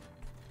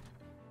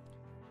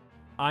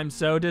 I'm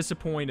so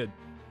disappointed.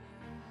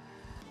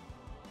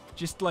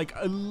 Just like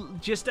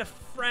just a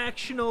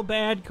fractional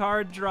bad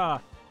card draw.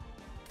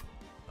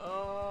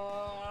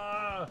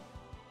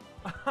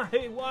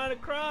 I want to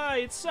cry.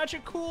 It's such a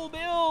cool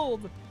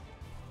build.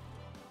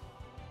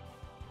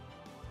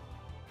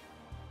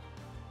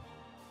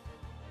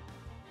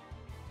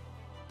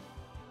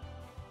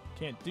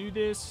 Can't do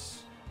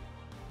this.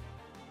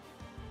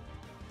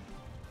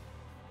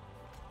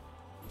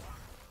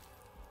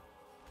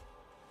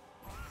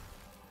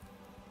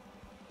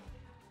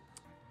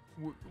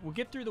 We'll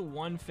get through the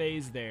one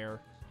phase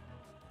there.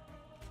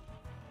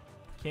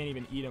 Can't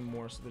even eat him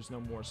more, so there's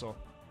no morsel.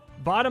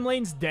 Bottom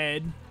lane's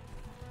dead.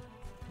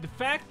 The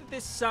fact that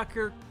this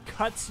sucker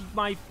cuts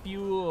my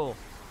fuel.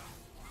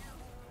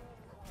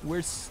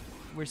 We're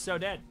so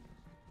dead.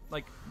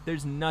 Like,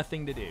 there's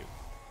nothing to do.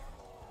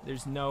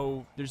 There's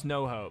no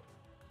hope.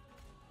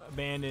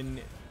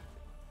 Abandon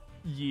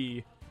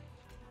ye.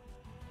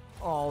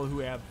 All who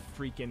have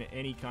freaking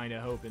any kind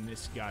of hope in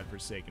this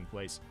godforsaken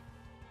place.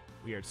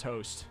 We are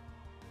toast.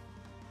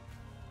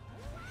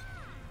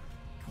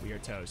 We are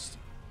toast.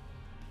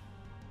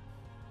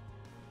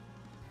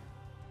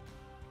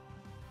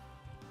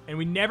 And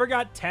we never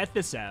got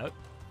Tethys out.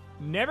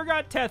 Never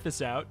got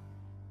Tethys out.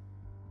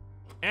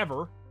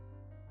 Ever.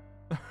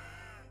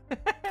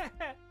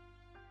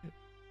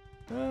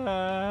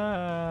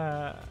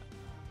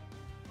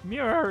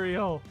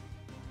 Muriel.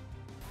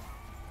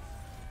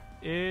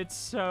 It's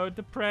so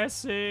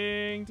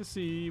depressing to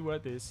see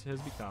what this has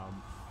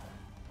become.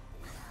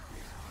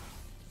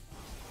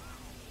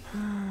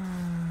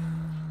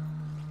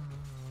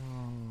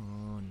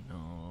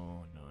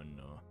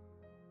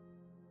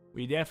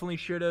 We definitely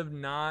should have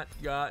not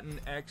gotten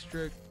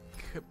extra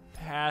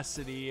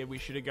capacity. We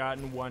should have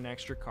gotten one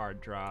extra card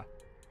draw.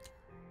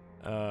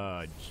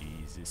 Oh,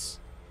 Jesus.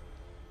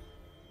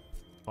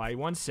 Apply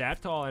one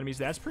sap to all enemies.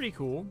 That's pretty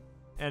cool.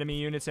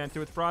 Enemy units enter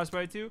with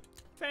Frostbite too.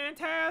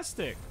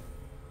 Fantastic.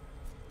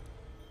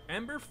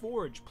 Ember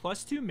Forge.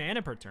 +2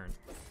 mana per turn.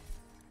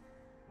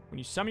 When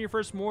you summon your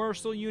first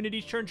morsel unit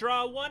each turn,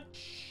 draw one.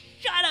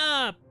 Shut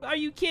up! Are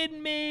you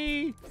kidding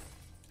me?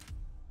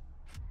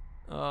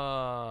 Okay.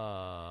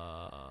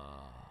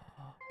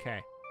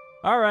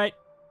 All right.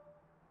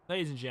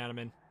 Ladies and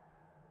gentlemen.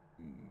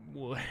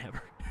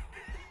 Whatever.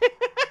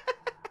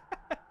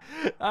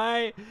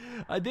 I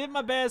did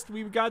my best.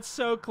 We got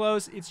so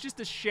close. It's just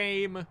a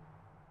shame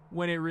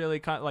when it really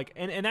like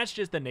and that's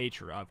just the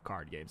nature of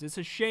card games. It's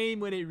a shame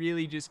when it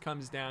really just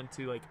comes down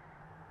to like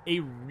a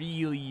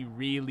really,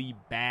 really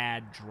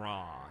bad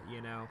draw,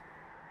 you know?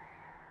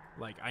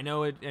 Like I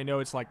know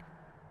it's like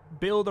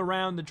build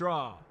around the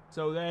draw.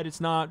 so that it's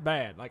not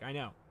bad. Like, I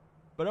know.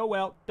 But oh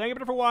well. Thank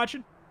you for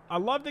watching. I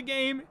love the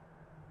game.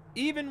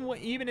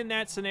 Even in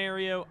that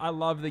scenario, I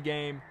love the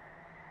game.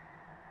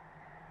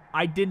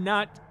 I did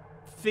not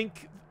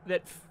think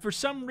that for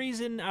some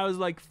reason I was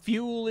like,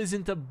 fuel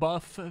isn't a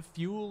buff.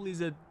 Fuel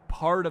is a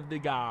part of the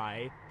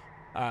guy.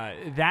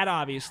 That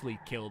obviously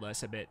killed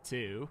us a bit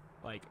too.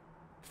 Like,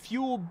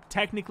 fuel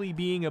technically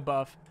being a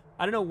buff.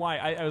 I don't know why.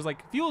 I was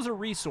like, fuel's a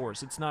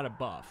resource. It's not a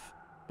buff,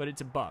 but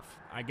it's a buff.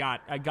 I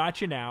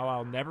got you now.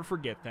 I'll never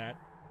forget that.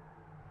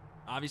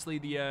 Obviously,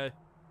 it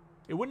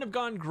wouldn't have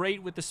gone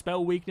great with the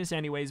spell weakness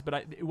anyways, but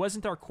it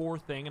wasn't our core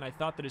thing, and I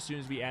thought that as soon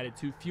as we added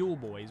 2 fuel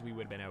boys, we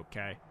would have been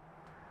okay.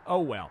 Oh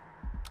well.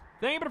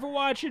 Thank you for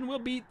watching. We'll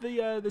beat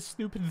the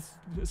stupid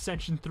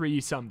Ascension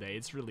 3 someday.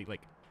 It's really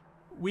like,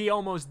 we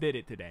almost did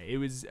it today. It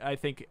was,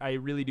 I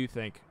really do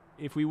think,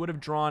 if we would have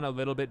drawn a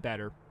little bit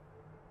better,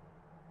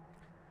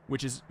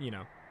 which is, you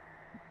know,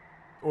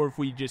 or if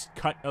we just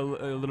cut a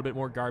little bit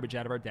more garbage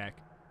out of our deck,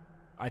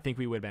 I think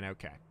we would have been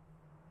okay.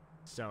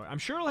 So, I'm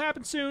sure it'll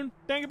happen soon.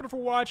 Thank you for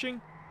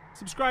watching.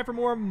 Subscribe for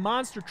more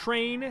Monster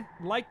Train.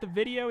 Like the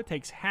video. It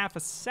takes half a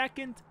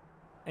second,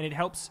 and it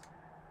helps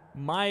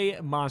my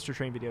Monster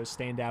Train videos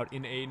stand out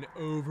in an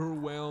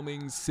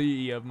overwhelming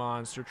sea of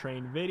Monster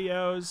Train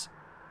videos.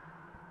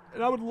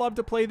 And I would love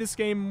to play this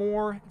game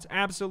more. It's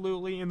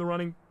absolutely in the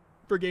running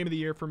for Game of the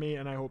Year for me,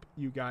 and I hope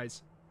you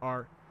guys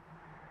are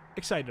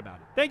excited about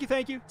it. Thank you,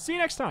 thank you. See you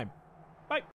next time. Bye.